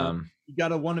 You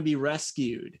gotta want to be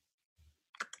rescued.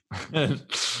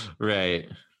 Right.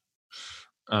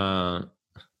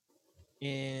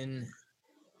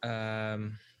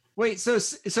 Wait, so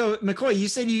McCoy, you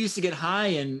said you used to get high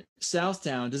in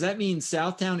Southtown. Does that mean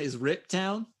Southtown is Rip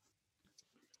Town?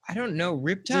 I don't know.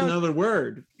 Rip It's Town, another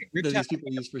word Rip that Town these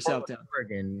people use for Southtown.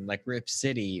 Oregon, like Rip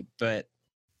City, but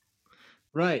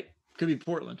right, could be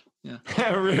Portland. Yeah.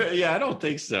 Yeah, I don't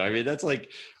think so. I mean, that's like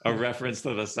a reference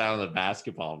to the sound that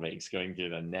basketball makes going through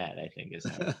the net, I think is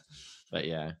how. But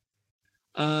yeah.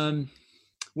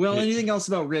 Well, anything else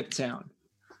about Rip Town?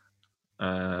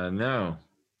 No.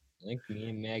 I think Me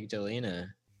and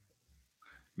Magdalena.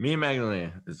 Me and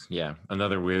Magdalena is, yeah,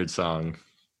 another weird song.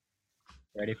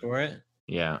 Ready for it?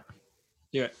 Yeah.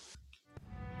 Do it.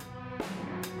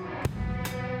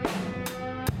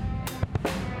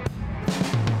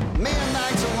 Me and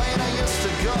Magdalena used to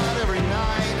go out every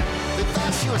night. They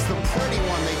thought she was the pretty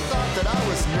one. They thought that I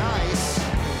was nice.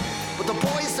 But the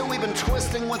boys that we've been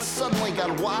twisting with suddenly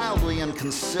got wildly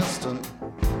inconsistent.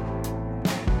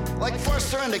 Like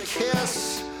first they're into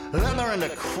Kiss, then they're into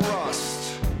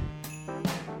crust.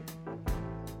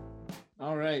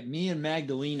 All right, Me and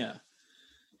Magdalena.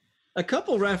 A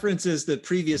couple references to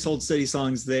previous Hold Steady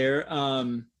songs there.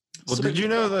 Well, did you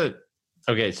know that?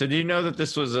 Okay, so do you know that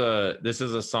this is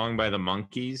a song by the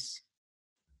Monkees?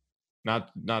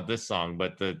 Not this song,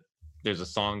 but there's a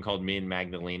song called Me and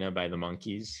Magdalena by the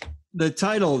Monkees. The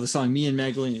title of the song, Me and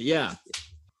Magdalena. Yeah.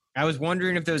 I was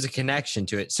wondering if there was a connection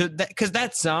to it. So because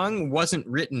that song wasn't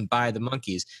written by the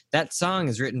Monkees. That song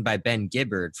is written by Ben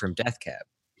Gibbard from Death Cab.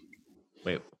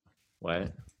 Wait,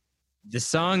 what? The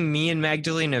song Me and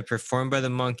Magdalena performed by the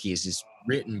Monkees is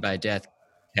written by Death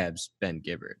Cab's Ben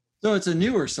Gibbard. So it's a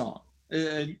newer song.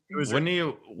 Wouldn't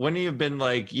you have been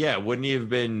like, yeah, wouldn't you have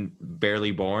been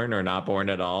barely born or not born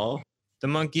at all? The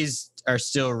Monkees are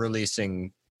still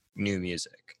releasing new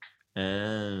music.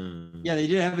 Yeah, they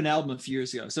did have an album a few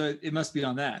years ago, so it must be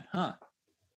on that, huh?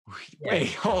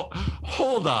 Wait,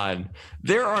 hold on.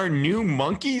 There are new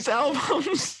Monkees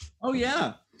albums? Oh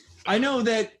yeah, I know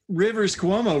that Rivers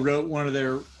Cuomo wrote one of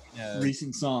their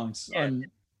recent songs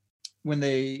when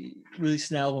they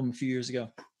released an album a few years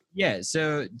ago. Yeah,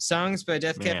 so songs by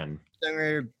Death Cab,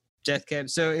 songwriter Death Cab.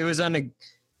 So it was on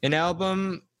an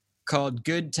album called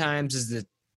Good Times, is the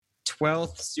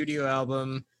 12th studio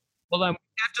album. Hold on, we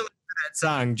have to listen to that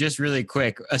song just really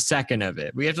quick, a second of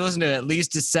it. We have to listen to at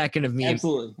least a second of me.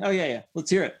 Absolutely. Oh yeah. Let's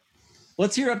hear it.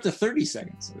 Let's hear up to 30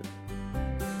 seconds of it.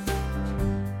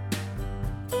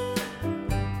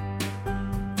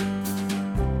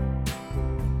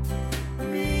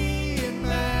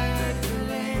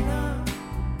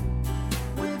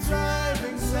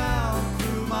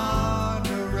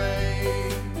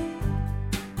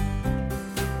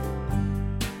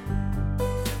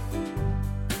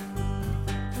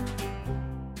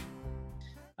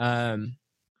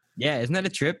 Yeah, isn't that a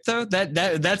trip though?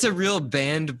 That's a real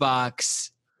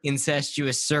bandbox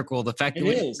incestuous circle. The fact that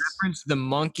we referenced the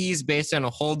Monkees based on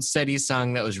a Hold Steady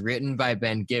song that was written by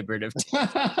Ben Gibbard of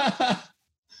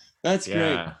That's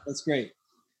great. That's great.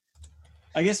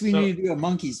 I guess we need to do a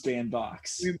Monkees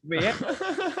bandbox.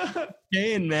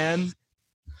 Yeah, man.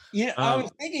 Yeah, I was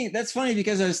thinking, that's funny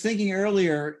because I was thinking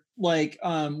earlier like,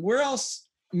 where else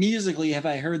musically have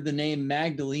I heard the name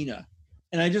Magdalena?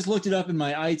 And I just looked it up in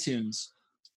my iTunes.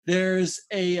 There is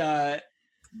a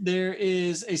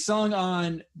song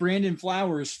on Brandon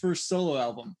Flowers' first solo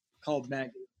album called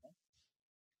Magdalena.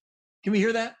 Can we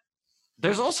hear that?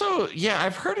 There's also,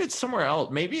 I've heard it somewhere else.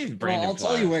 Maybe Brandon. I'll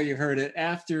tell you where you heard it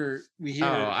after we hear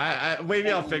it. Maybe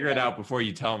I'll figure it out before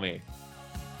you tell me.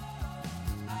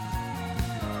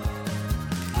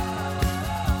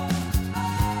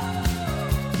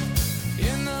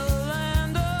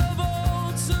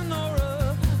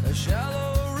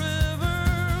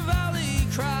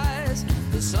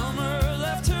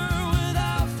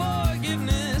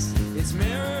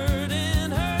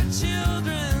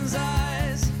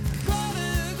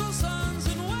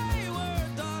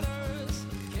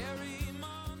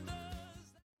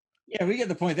 Yeah, we get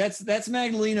the point. That's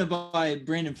Magdalena by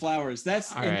Brandon Flowers.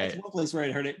 That's one place where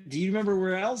I heard it. Do you remember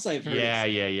where else I've heard it?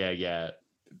 Yeah.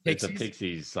 It's a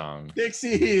Pixies song.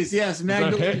 Pixies, yes,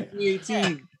 Magdalena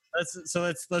 2018. Let's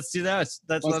do that.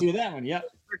 Let's do that one. Yeah,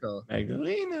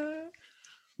 Magdalena.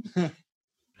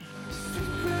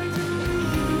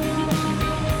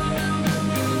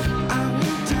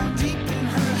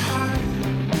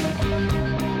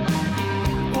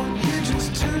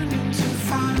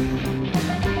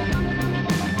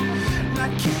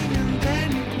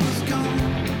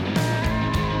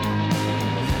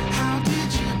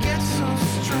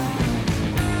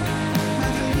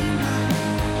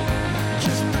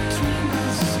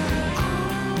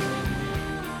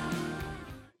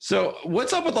 So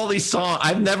what's up with all these songs?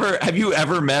 Have you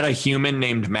ever met a human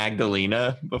named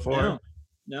Magdalena before?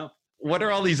 No. What are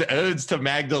all these odes to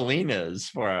Magdalenas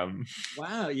from?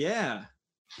 Wow, yeah.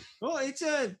 Well, it's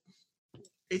an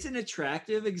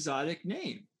attractive, exotic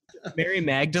name. Mary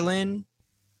Magdalene,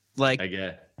 like I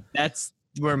get. That's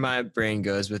where my brain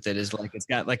goes with it, is like it's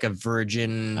got like a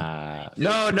virgin.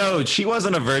 No, she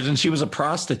wasn't a virgin. She was a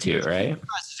prostitute, right?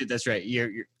 Prostitute. That's right.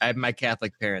 My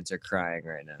Catholic parents are crying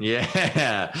right now.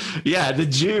 Yeah. The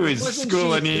Jew is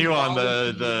schooling you on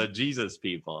the Jesus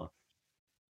people.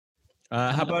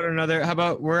 How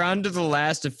about we're on to the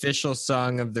last official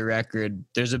song of the record.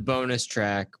 There's a bonus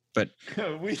track, but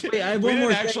we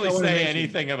didn't actually say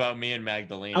anything about me and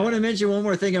Magdalena. I want to mention one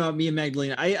more thing about me and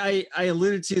Magdalena. I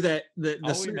alluded to that the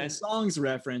certain songs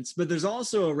reference, but there's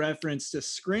also a reference to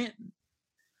Scranton.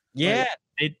 Yeah,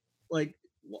 maybe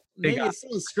it's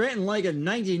still Scranton like a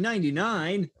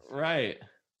 1999. Right.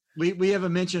 We have a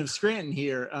mention of Scranton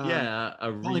here.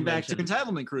 Calling back to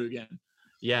Entitlement Crew again.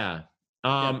 Yeah.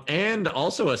 And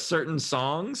also a certain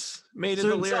songs made in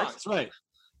the lyrics. Songs,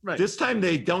 right. This time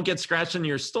they don't get scratched in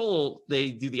your soul.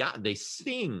 They do they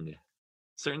sting.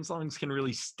 Certain songs can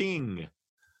really sting.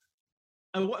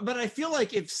 But I feel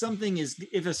like if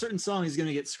a certain song is going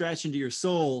to get scratched into your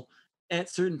soul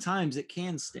at certain times, it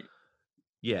can sting.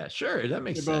 Yeah, sure, that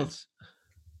makes sense.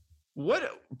 What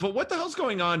the hell's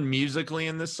going on musically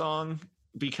in this song?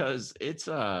 Because it's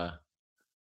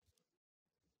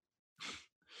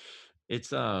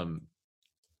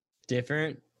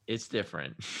different. It's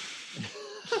different.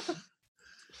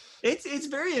 It's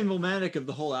very emblematic of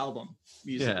the whole album.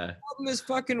 Music. Yeah, the album is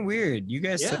fucking weird. You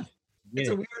guys, it's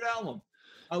a weird album.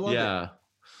 I love it.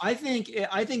 I think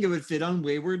it would fit on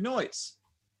Wayward Noise.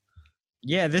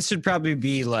 Yeah, this would probably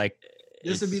be like.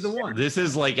 This would be the one. This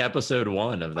is like episode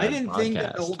 1 of that. I didn't podcast. think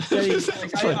that the Hold Steady.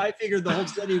 I figured the Hold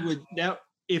Steady would now.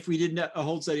 If we did a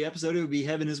Hold Steady episode, it would be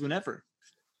Heaven Is Whenever.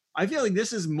 I feel like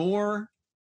this is more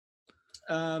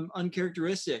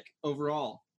uncharacteristic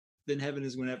overall than Heaven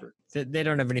Is Whenever. They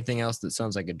don't have anything else that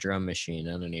sounds like a drum machine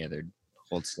on any other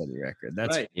Hold Steady record.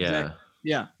 That's right. Yeah. Exactly.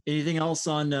 Yeah. Anything else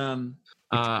on?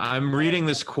 I'm reading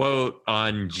this quote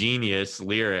on Genius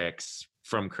Lyrics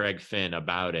from Craig Finn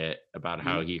about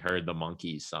how he heard the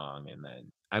Monkees song, and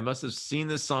then I must have seen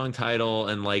the song title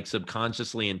and like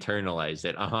subconsciously internalized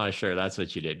it. Sure, that's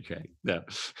what you did, Craig. No,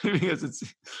 because it's.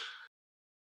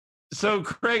 So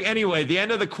Craig, anyway, the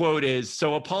end of the quote is,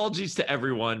 so apologies to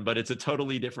everyone, but it's a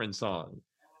totally different song,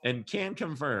 and can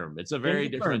confirm it's a very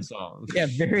different song. Yeah,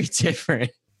 very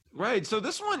different. Right. So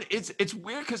this one, it's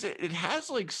weird because it has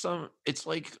like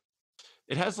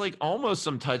it has like almost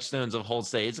some touchstones of Hold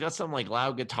Steady. It's got some like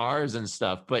loud guitars and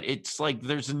stuff, but it's like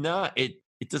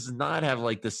it does not have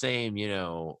like the same,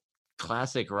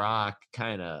 classic rock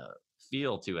kind of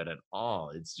feel to it at all.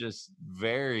 It's just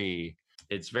very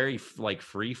like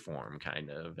free form kind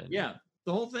of. And yeah,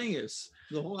 the whole thing is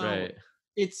the whole right. album.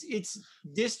 It's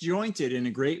disjointed in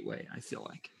a great way, I feel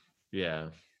like. Yeah.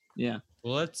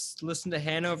 Well, let's listen to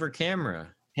Hanover Camera.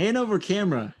 Hanover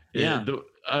Camera. Yeah.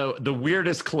 The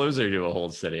weirdest closer to a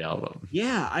Hold Steady album.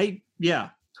 Yeah.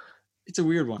 It's a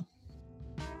weird one.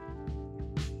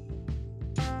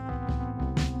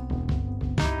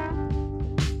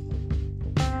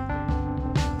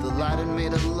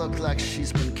 made it look like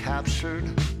she's been captured,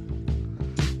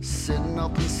 sitting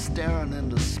up and staring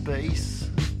into space.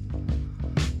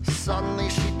 Suddenly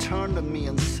she turned to me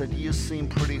and said, "You seem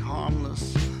pretty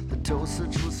harmless." The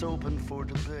dosage was open for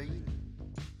debate.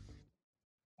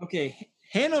 Okay,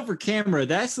 Hand Over Camera,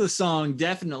 that's the song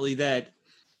definitely that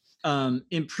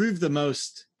improved the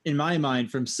most in my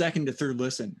mind from second to third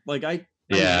listen. Like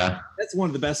that's one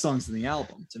of the best songs in the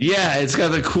album to me. Yeah, it's got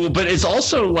the cool, but it's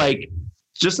also like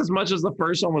just as much as the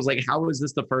first one was like, how is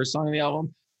this the first song of the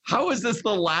album? How is this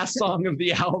the last song of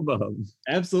the album?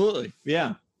 Absolutely.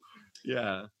 Yeah.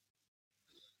 Yeah.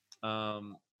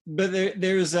 But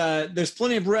there's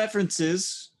plenty of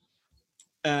references,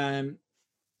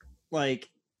 like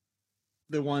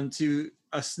the one to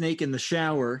a snake in the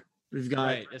shower. We've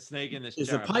got a snake in the shower.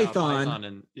 Is a python.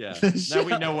 And now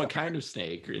we know what kind of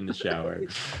snake in the shower.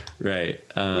 Right.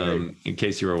 In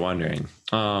case you were wondering.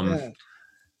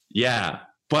 Yeah.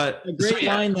 But a great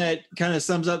line that kind of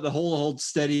sums up the whole Hold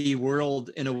Steady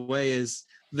world in a way is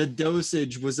the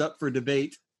dosage was up for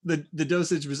debate. The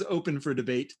dosage was open for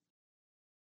debate.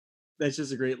 That's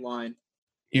just a great line.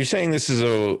 You're saying this is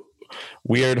a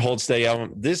weird Hold Steady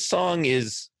album. This song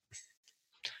is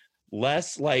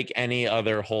less like any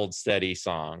other Hold Steady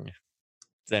song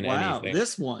than anything.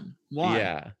 This one. Why?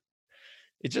 Yeah.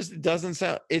 It just doesn't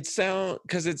sound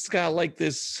because it's got like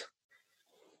this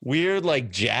weird,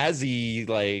 like jazzy,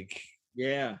 like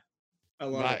I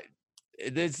love it.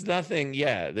 It's nothing.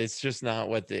 Yeah, it's just not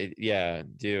what they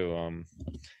do.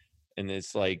 And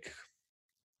it's like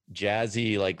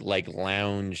jazzy, like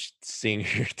lounge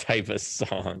singer type of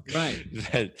song, right?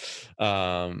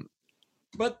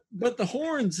 But the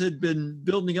horns had been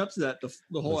building up to that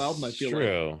the whole album. I feel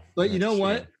true. Like. But you know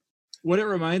what? What it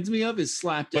reminds me of is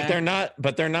Slapdash.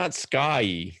 But they're not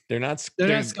sky. They're not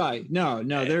sky. No,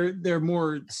 they're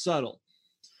more subtle.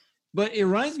 But it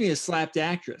reminds me of Slapped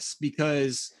Actress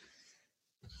because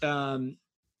in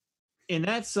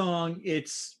that song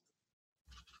it's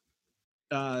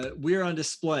we're on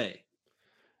display.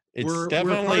 We're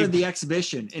part of the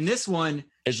exhibition. In this one,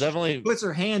 it's definitely puts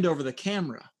her hand over the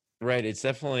camera. Right. It's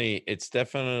definitely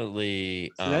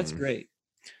so that's great.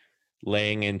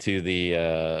 Laying into the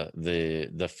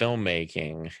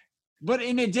filmmaking, but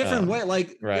in a different way.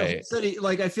 Like right.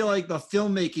 Like I feel like the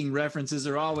filmmaking references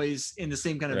are always in the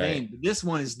same kind of vein. But this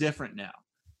one is different now.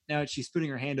 Now she's putting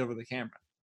her hand over the camera.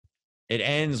 It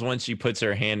ends when she puts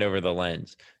her hand over the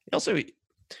lens.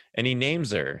 And he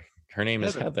names her. Her name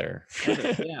is Heather.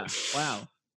 Yeah. Wow.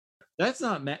 That's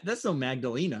no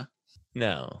Magdalena.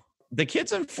 No. The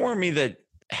kids inform me that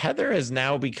Heather has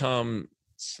now become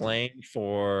slang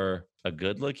for a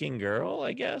good-looking girl,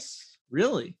 I guess.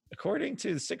 Really? According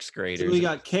to the sixth graders. So we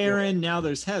got Karen, now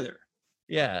there's Heather.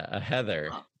 Yeah, a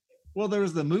Heather. Well, there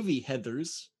was the movie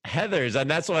Heathers. Heathers, and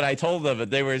that's what I told them. But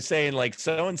they were saying like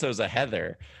so-and-so's a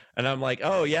Heather. And I'm like,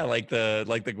 oh yeah, like the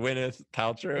Gwyneth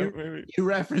Paltrow movie. You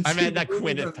referenced. I meant not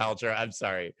Gwyneth Paltrow. I'm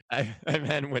sorry. I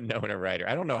meant Winona Ryder.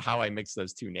 I don't know how I mixed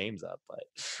those two names up, but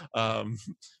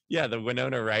yeah, the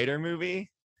Winona Ryder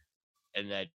movie.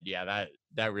 And that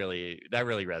really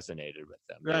resonated with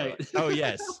them. Right. Like, oh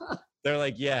yes. They're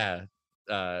like, yeah.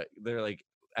 They're like,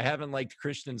 I haven't liked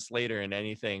Christian Slater in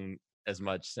anything as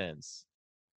much since.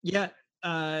 Yeah.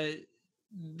 It's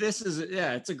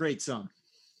a great song.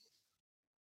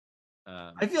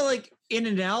 I feel like in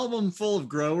an album full of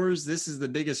growers, this is the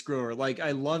biggest grower. Like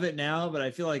I love it now, but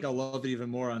I feel like I'll love it even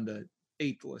more on the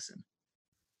 8th listen.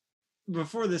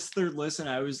 Before this 3rd listen,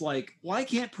 I was like, why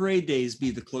can't Parade Days be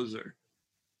the closer?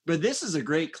 But this is a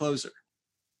great closer.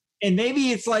 And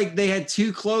maybe it's like they had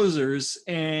 2 closers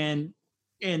and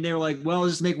they were like, well,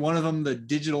 just make one of them the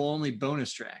digital only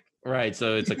bonus track. Right.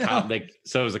 So it's a cop.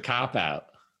 So it was a cop out.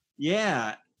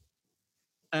 Yeah.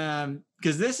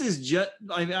 Because this is just,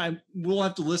 we'll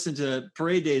have to listen to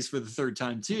Parade Days for the 3rd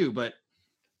time too, but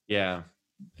yeah,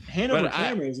 Hand Over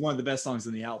Camera is one of the best songs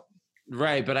in the album.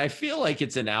 Right, but I feel like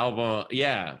it's an album,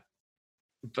 yeah.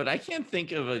 But I can't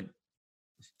think of a,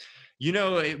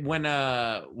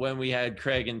 when we had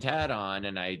Craig and Tad on,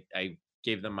 and I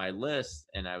gave them my list,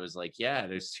 and I was like, yeah,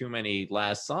 there's too many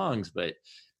last songs, but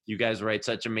you guys write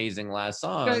such amazing last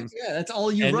songs. Yeah, that's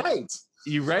all you write.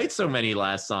 You write so many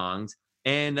last songs.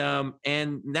 And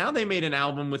now they made an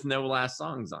album with no last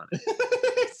songs on it.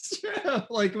 It's true.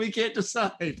 Like we can't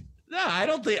decide. No, I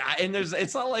don't think.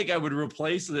 It's not like I would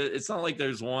replace it. It's not like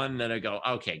there's one that I go,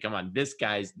 okay, come on, this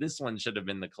one should have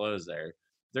been the closer.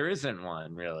 There isn't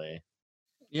one really.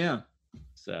 Yeah.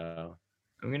 So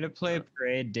I'm gonna play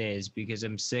Parade Days because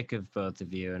I'm sick of both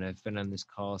of you, and I've been on this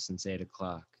call since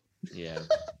 8:00. Yeah,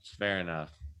 fair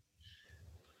enough.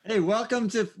 Hey, welcome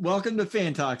to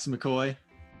Fan Talks, McCoy.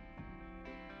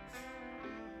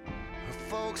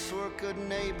 folks were good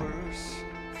neighbors.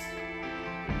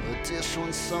 A dish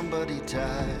when somebody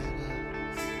died.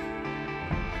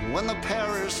 When the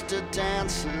parish did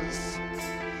dances,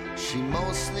 she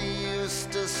mostly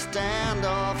used to stand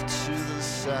off to the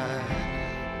side.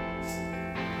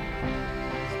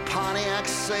 A Pontiac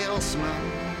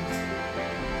salesman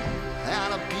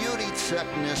and a beauty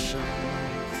technician,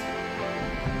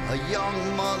 a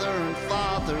young mother and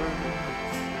father,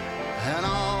 and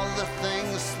all the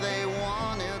things they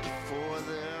wanted for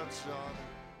their daughter.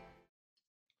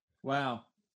 Wow.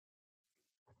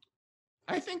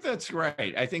 I think that's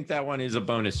right. I think that one is a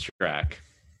bonus track.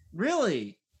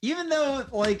 Really? Even though,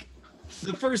 like,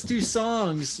 the first two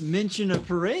songs mention a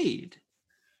parade.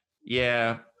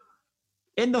 Yeah.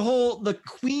 And the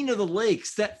Queen of the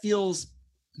Lakes, that feels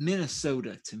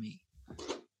Minnesota to me.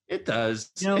 It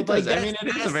does. You know, it like does. I mean, it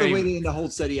is that's a very the way to end the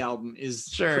Hold Steady album is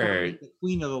sure the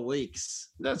Queen of the Lakes.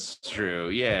 That's true.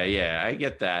 Yeah. I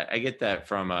get that. I get that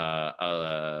from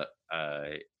a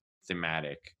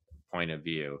thematic point of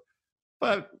view.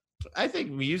 But I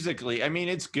think musically, I mean,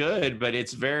 it's good, but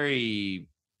it's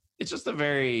just a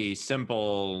very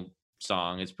simple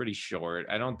song. It's pretty short.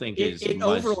 I don't think it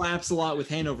overlaps a lot with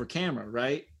Hand Over Camera,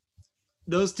 right?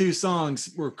 Those two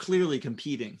songs were clearly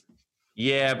competing.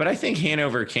 Yeah, but I think Hand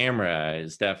Over Camera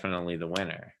is definitely the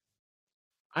winner.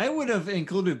 I would have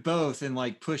included both and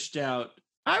like pushed out.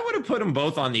 I would have put them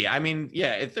both on I mean,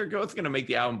 yeah, if they're both going to make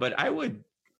the album, but I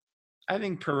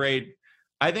think Parade.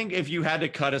 I think if you had to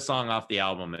cut a song off the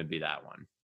album, it'd be that one.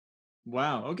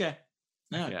 Wow. Okay.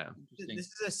 Yeah. This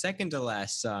is a second to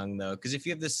last song though, because if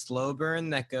you have the slow burn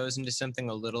that goes into something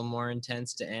a little more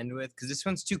intense to end with, because this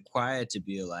one's too quiet to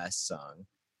be a last song.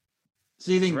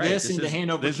 So you think this into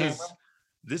Hand Over Camera?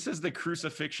 This is the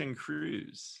Crucifixion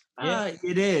Cruise.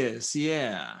 It is.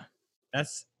 Yeah.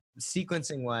 That's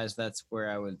sequencing wise. That's where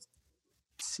I would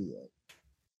see it.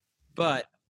 But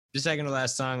the second to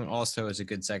last song also is a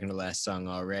good second to last song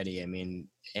already. I mean,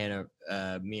 Anna,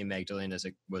 Me and Magdalene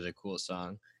was a cool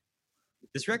song.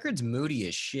 This record's moody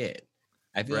as shit.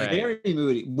 I feel like very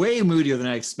moody, way moodier than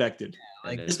I expected.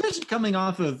 Like, especially coming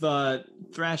off of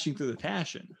Thrashing Through the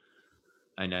Passion.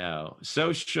 I know.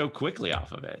 So quickly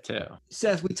off of it too.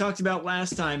 Seth, we talked about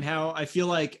last time how I feel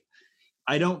like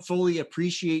I don't fully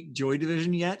appreciate Joy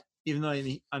Division yet, even though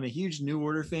I'm a huge New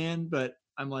Order fan, but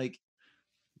I'm like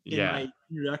in my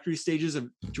introductory stages of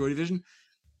Joy Division.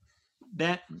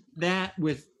 That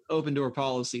with Open Door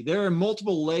Policy, there are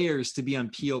multiple layers to be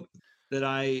unpeeled that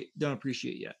I don't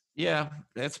appreciate yet. Yeah,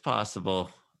 that's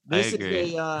possible. This I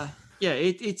agree.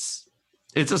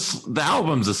 Is the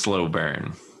album's a slow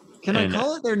burn. Can I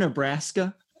call it their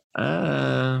Nebraska?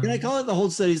 Can I call it the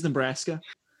Hold Steady's Nebraska?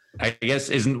 I guess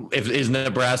is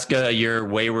Nebraska your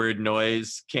Wayward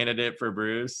Noise candidate for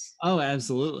Bruce? Oh,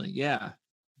 absolutely. Yeah.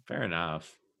 Fair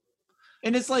enough.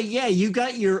 And it's like, yeah, you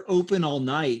got your Open All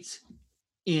Night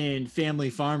in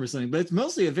Family Farm or something, but it's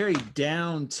mostly a very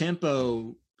down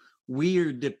tempo,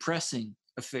 weird, depressing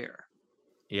affair.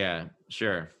 Yeah,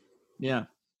 sure. Yeah.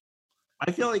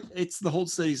 I feel like it's the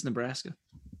Hold Steady's Nebraska.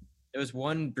 There was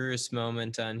one Bruce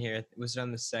moment on here. Was it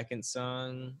on the second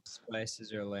song,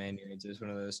 Spices or Lanyards? It was one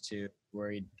of those two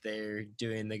where they're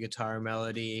doing the guitar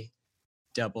melody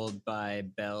doubled by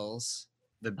bells.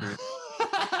 The Bruce.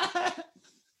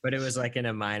 But it was like in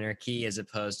a minor key as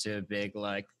opposed to a big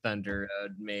like Thunder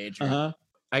Road major. Uh-huh.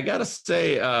 I gotta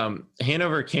say, Hand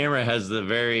Over Camera has a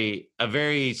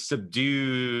very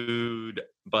subdued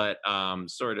but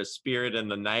sort of Spirit in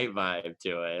the Night vibe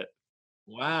to it.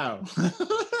 Wow.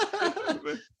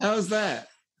 How's that?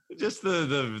 Just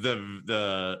the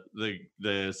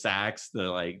sax, the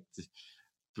like,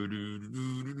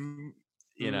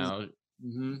 you know,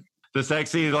 the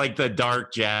sexy, like the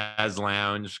dark jazz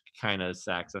lounge kind of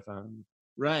saxophone,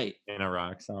 right, in a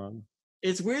rock song.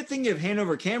 It's weird thinking of Hand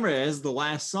Over Camera as the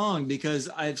last song because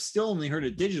I've still only heard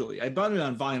it digitally. I bought it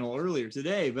on vinyl earlier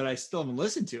today, but I still haven't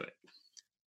listened to it.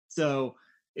 So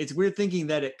it's weird thinking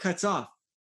that it cuts off.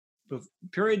 But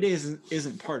Parade Day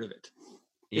isn't part of it.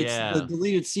 It's the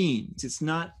deleted scenes. It's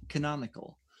not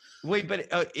canonical. Wait, but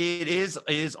it is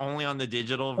only on the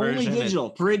digital version? Only digital.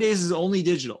 Parade Days is only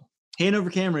digital. Hand Over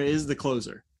Camera is the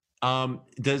closer.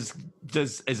 Is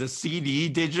a CD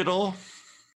digital?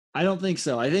 I don't think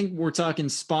so. I think we're talking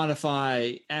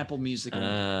Spotify, Apple Music.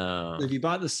 Oh. If you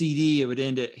bought the CD, it would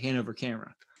end at Hand Over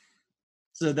Camera.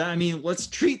 So that, I mean, let's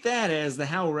treat that as the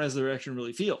How Resurrection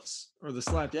Really Feels, or the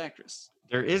Slapped Actress.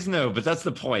 There is no, but that's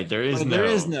the point. There is no. There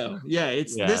is no. Yeah,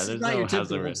 this is not your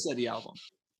typical Hold Steady album.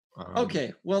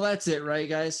 Okay, well that's it, right,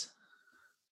 guys?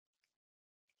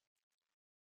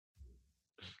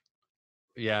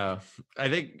 Yeah, I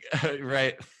think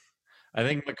right. I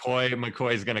think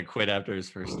McCoy's gonna quit after his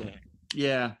first day.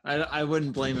 Yeah, I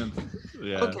wouldn't blame him.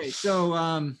 Yeah. Okay,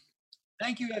 so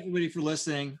thank you everybody for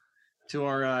listening to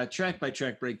our track by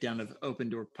track breakdown of Open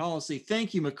Door Policy.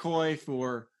 Thank you, McCoy,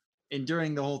 for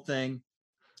enduring the whole thing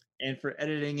and for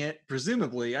editing it.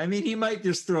 Presumably, I mean, he might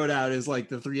just throw it out as like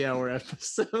the 3-hour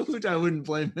episode. I wouldn't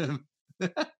blame him.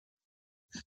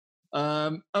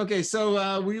 Okay,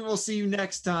 so we will see you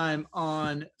next time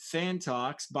on Fan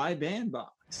Talks by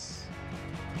Bandbox.